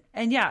done,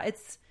 and yeah,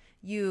 it's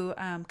you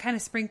kind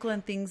of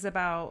sprinkling things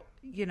about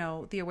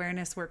the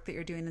awareness work that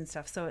you're doing and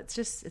stuff. So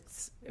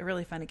it's a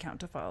really fun account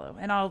to follow.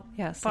 And I'll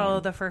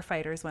follow the Fur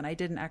Fighters one. I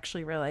didn't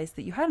actually realize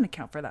that you had an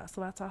account for that. So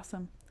that's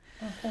awesome.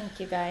 Well, thank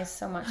you guys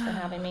so much for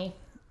having me.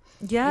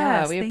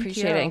 Yes, we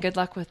appreciate it. And good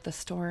luck with the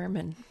storm.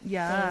 And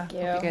yeah, thank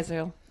you. Hope you guys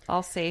will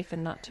all safe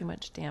and not too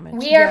much damage.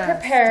 We are Yes,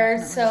 prepared,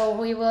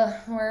 definitely. so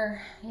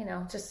we're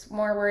just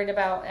more worried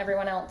about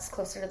everyone else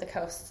closer to the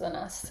coast than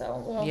us.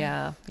 So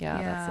Yeah,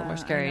 that's a little more I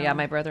scary. know. Yeah,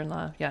 my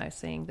brother-in-law, is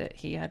saying that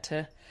he had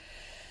to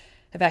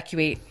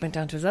evacuate, went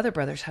down to his other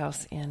brother's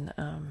house in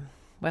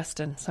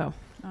Weston, so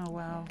Oh,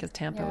 wow. because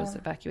Tampa was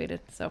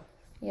evacuated. So,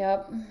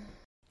 Yep.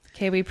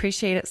 okay, we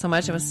appreciate it so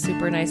much. It was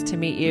super nice to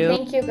meet you.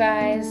 Thank you,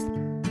 guys.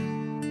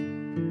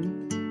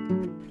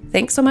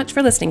 Thanks so much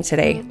for listening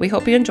today. We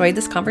hope you enjoyed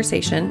this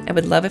conversation and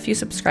would love if you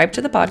subscribed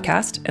to the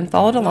podcast and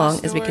followed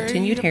along as we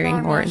continued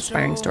hearing more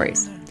inspiring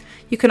stories.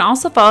 You can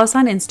also follow us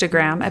on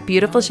Instagram at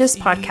Beautiful Shifts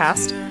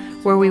Podcast,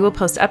 where we will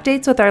post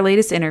updates with our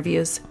latest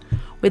interviews.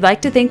 We'd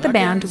like to thank the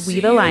band We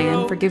the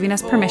Lion for giving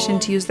us permission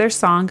to use their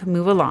song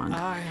Move Along.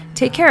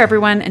 Take care,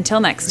 everyone. Until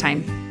next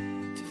time.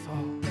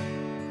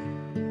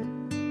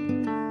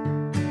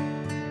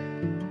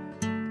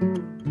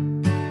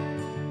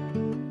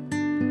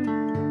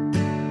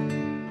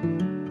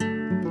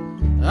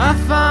 I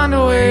find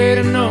a way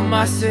to know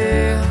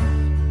myself.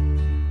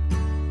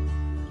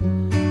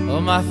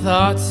 All my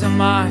thoughts are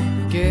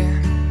mine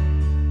again,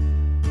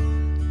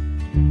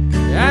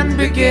 and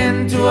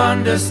begin to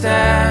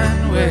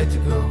understand where to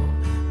go.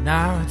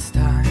 Now it's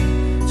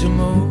time to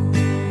move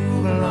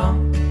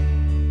along.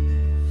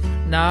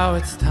 Now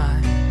it's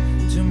time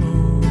to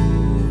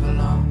move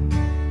along.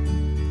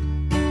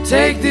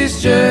 Take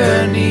this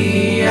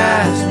journey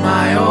as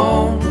my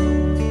own.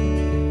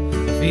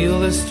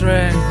 Feel the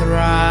strength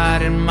right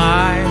in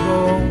my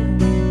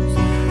bones.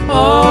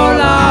 All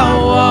I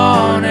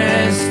want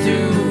is to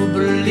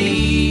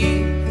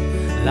believe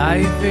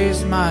life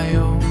is my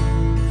own.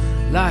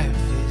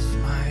 Life is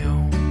my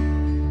own.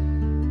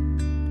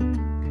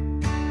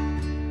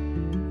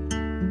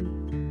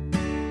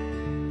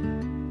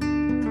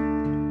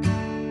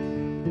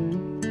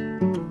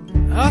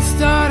 I'll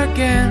start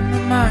again, my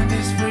mind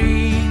is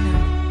free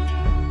now.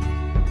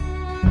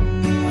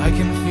 I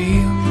can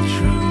feel the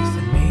truth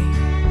in me.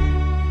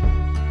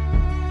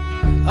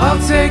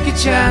 I'll take a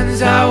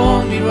chance, I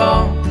won't be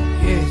wrong.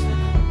 Yes, I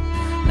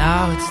know.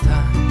 Now it's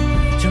time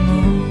to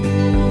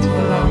move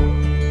along.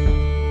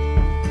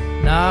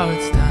 Now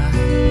it's time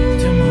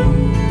to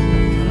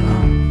move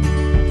along.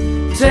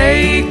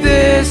 Take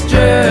this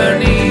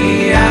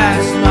journey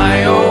as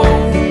my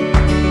own.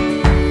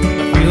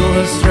 I feel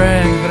the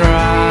strength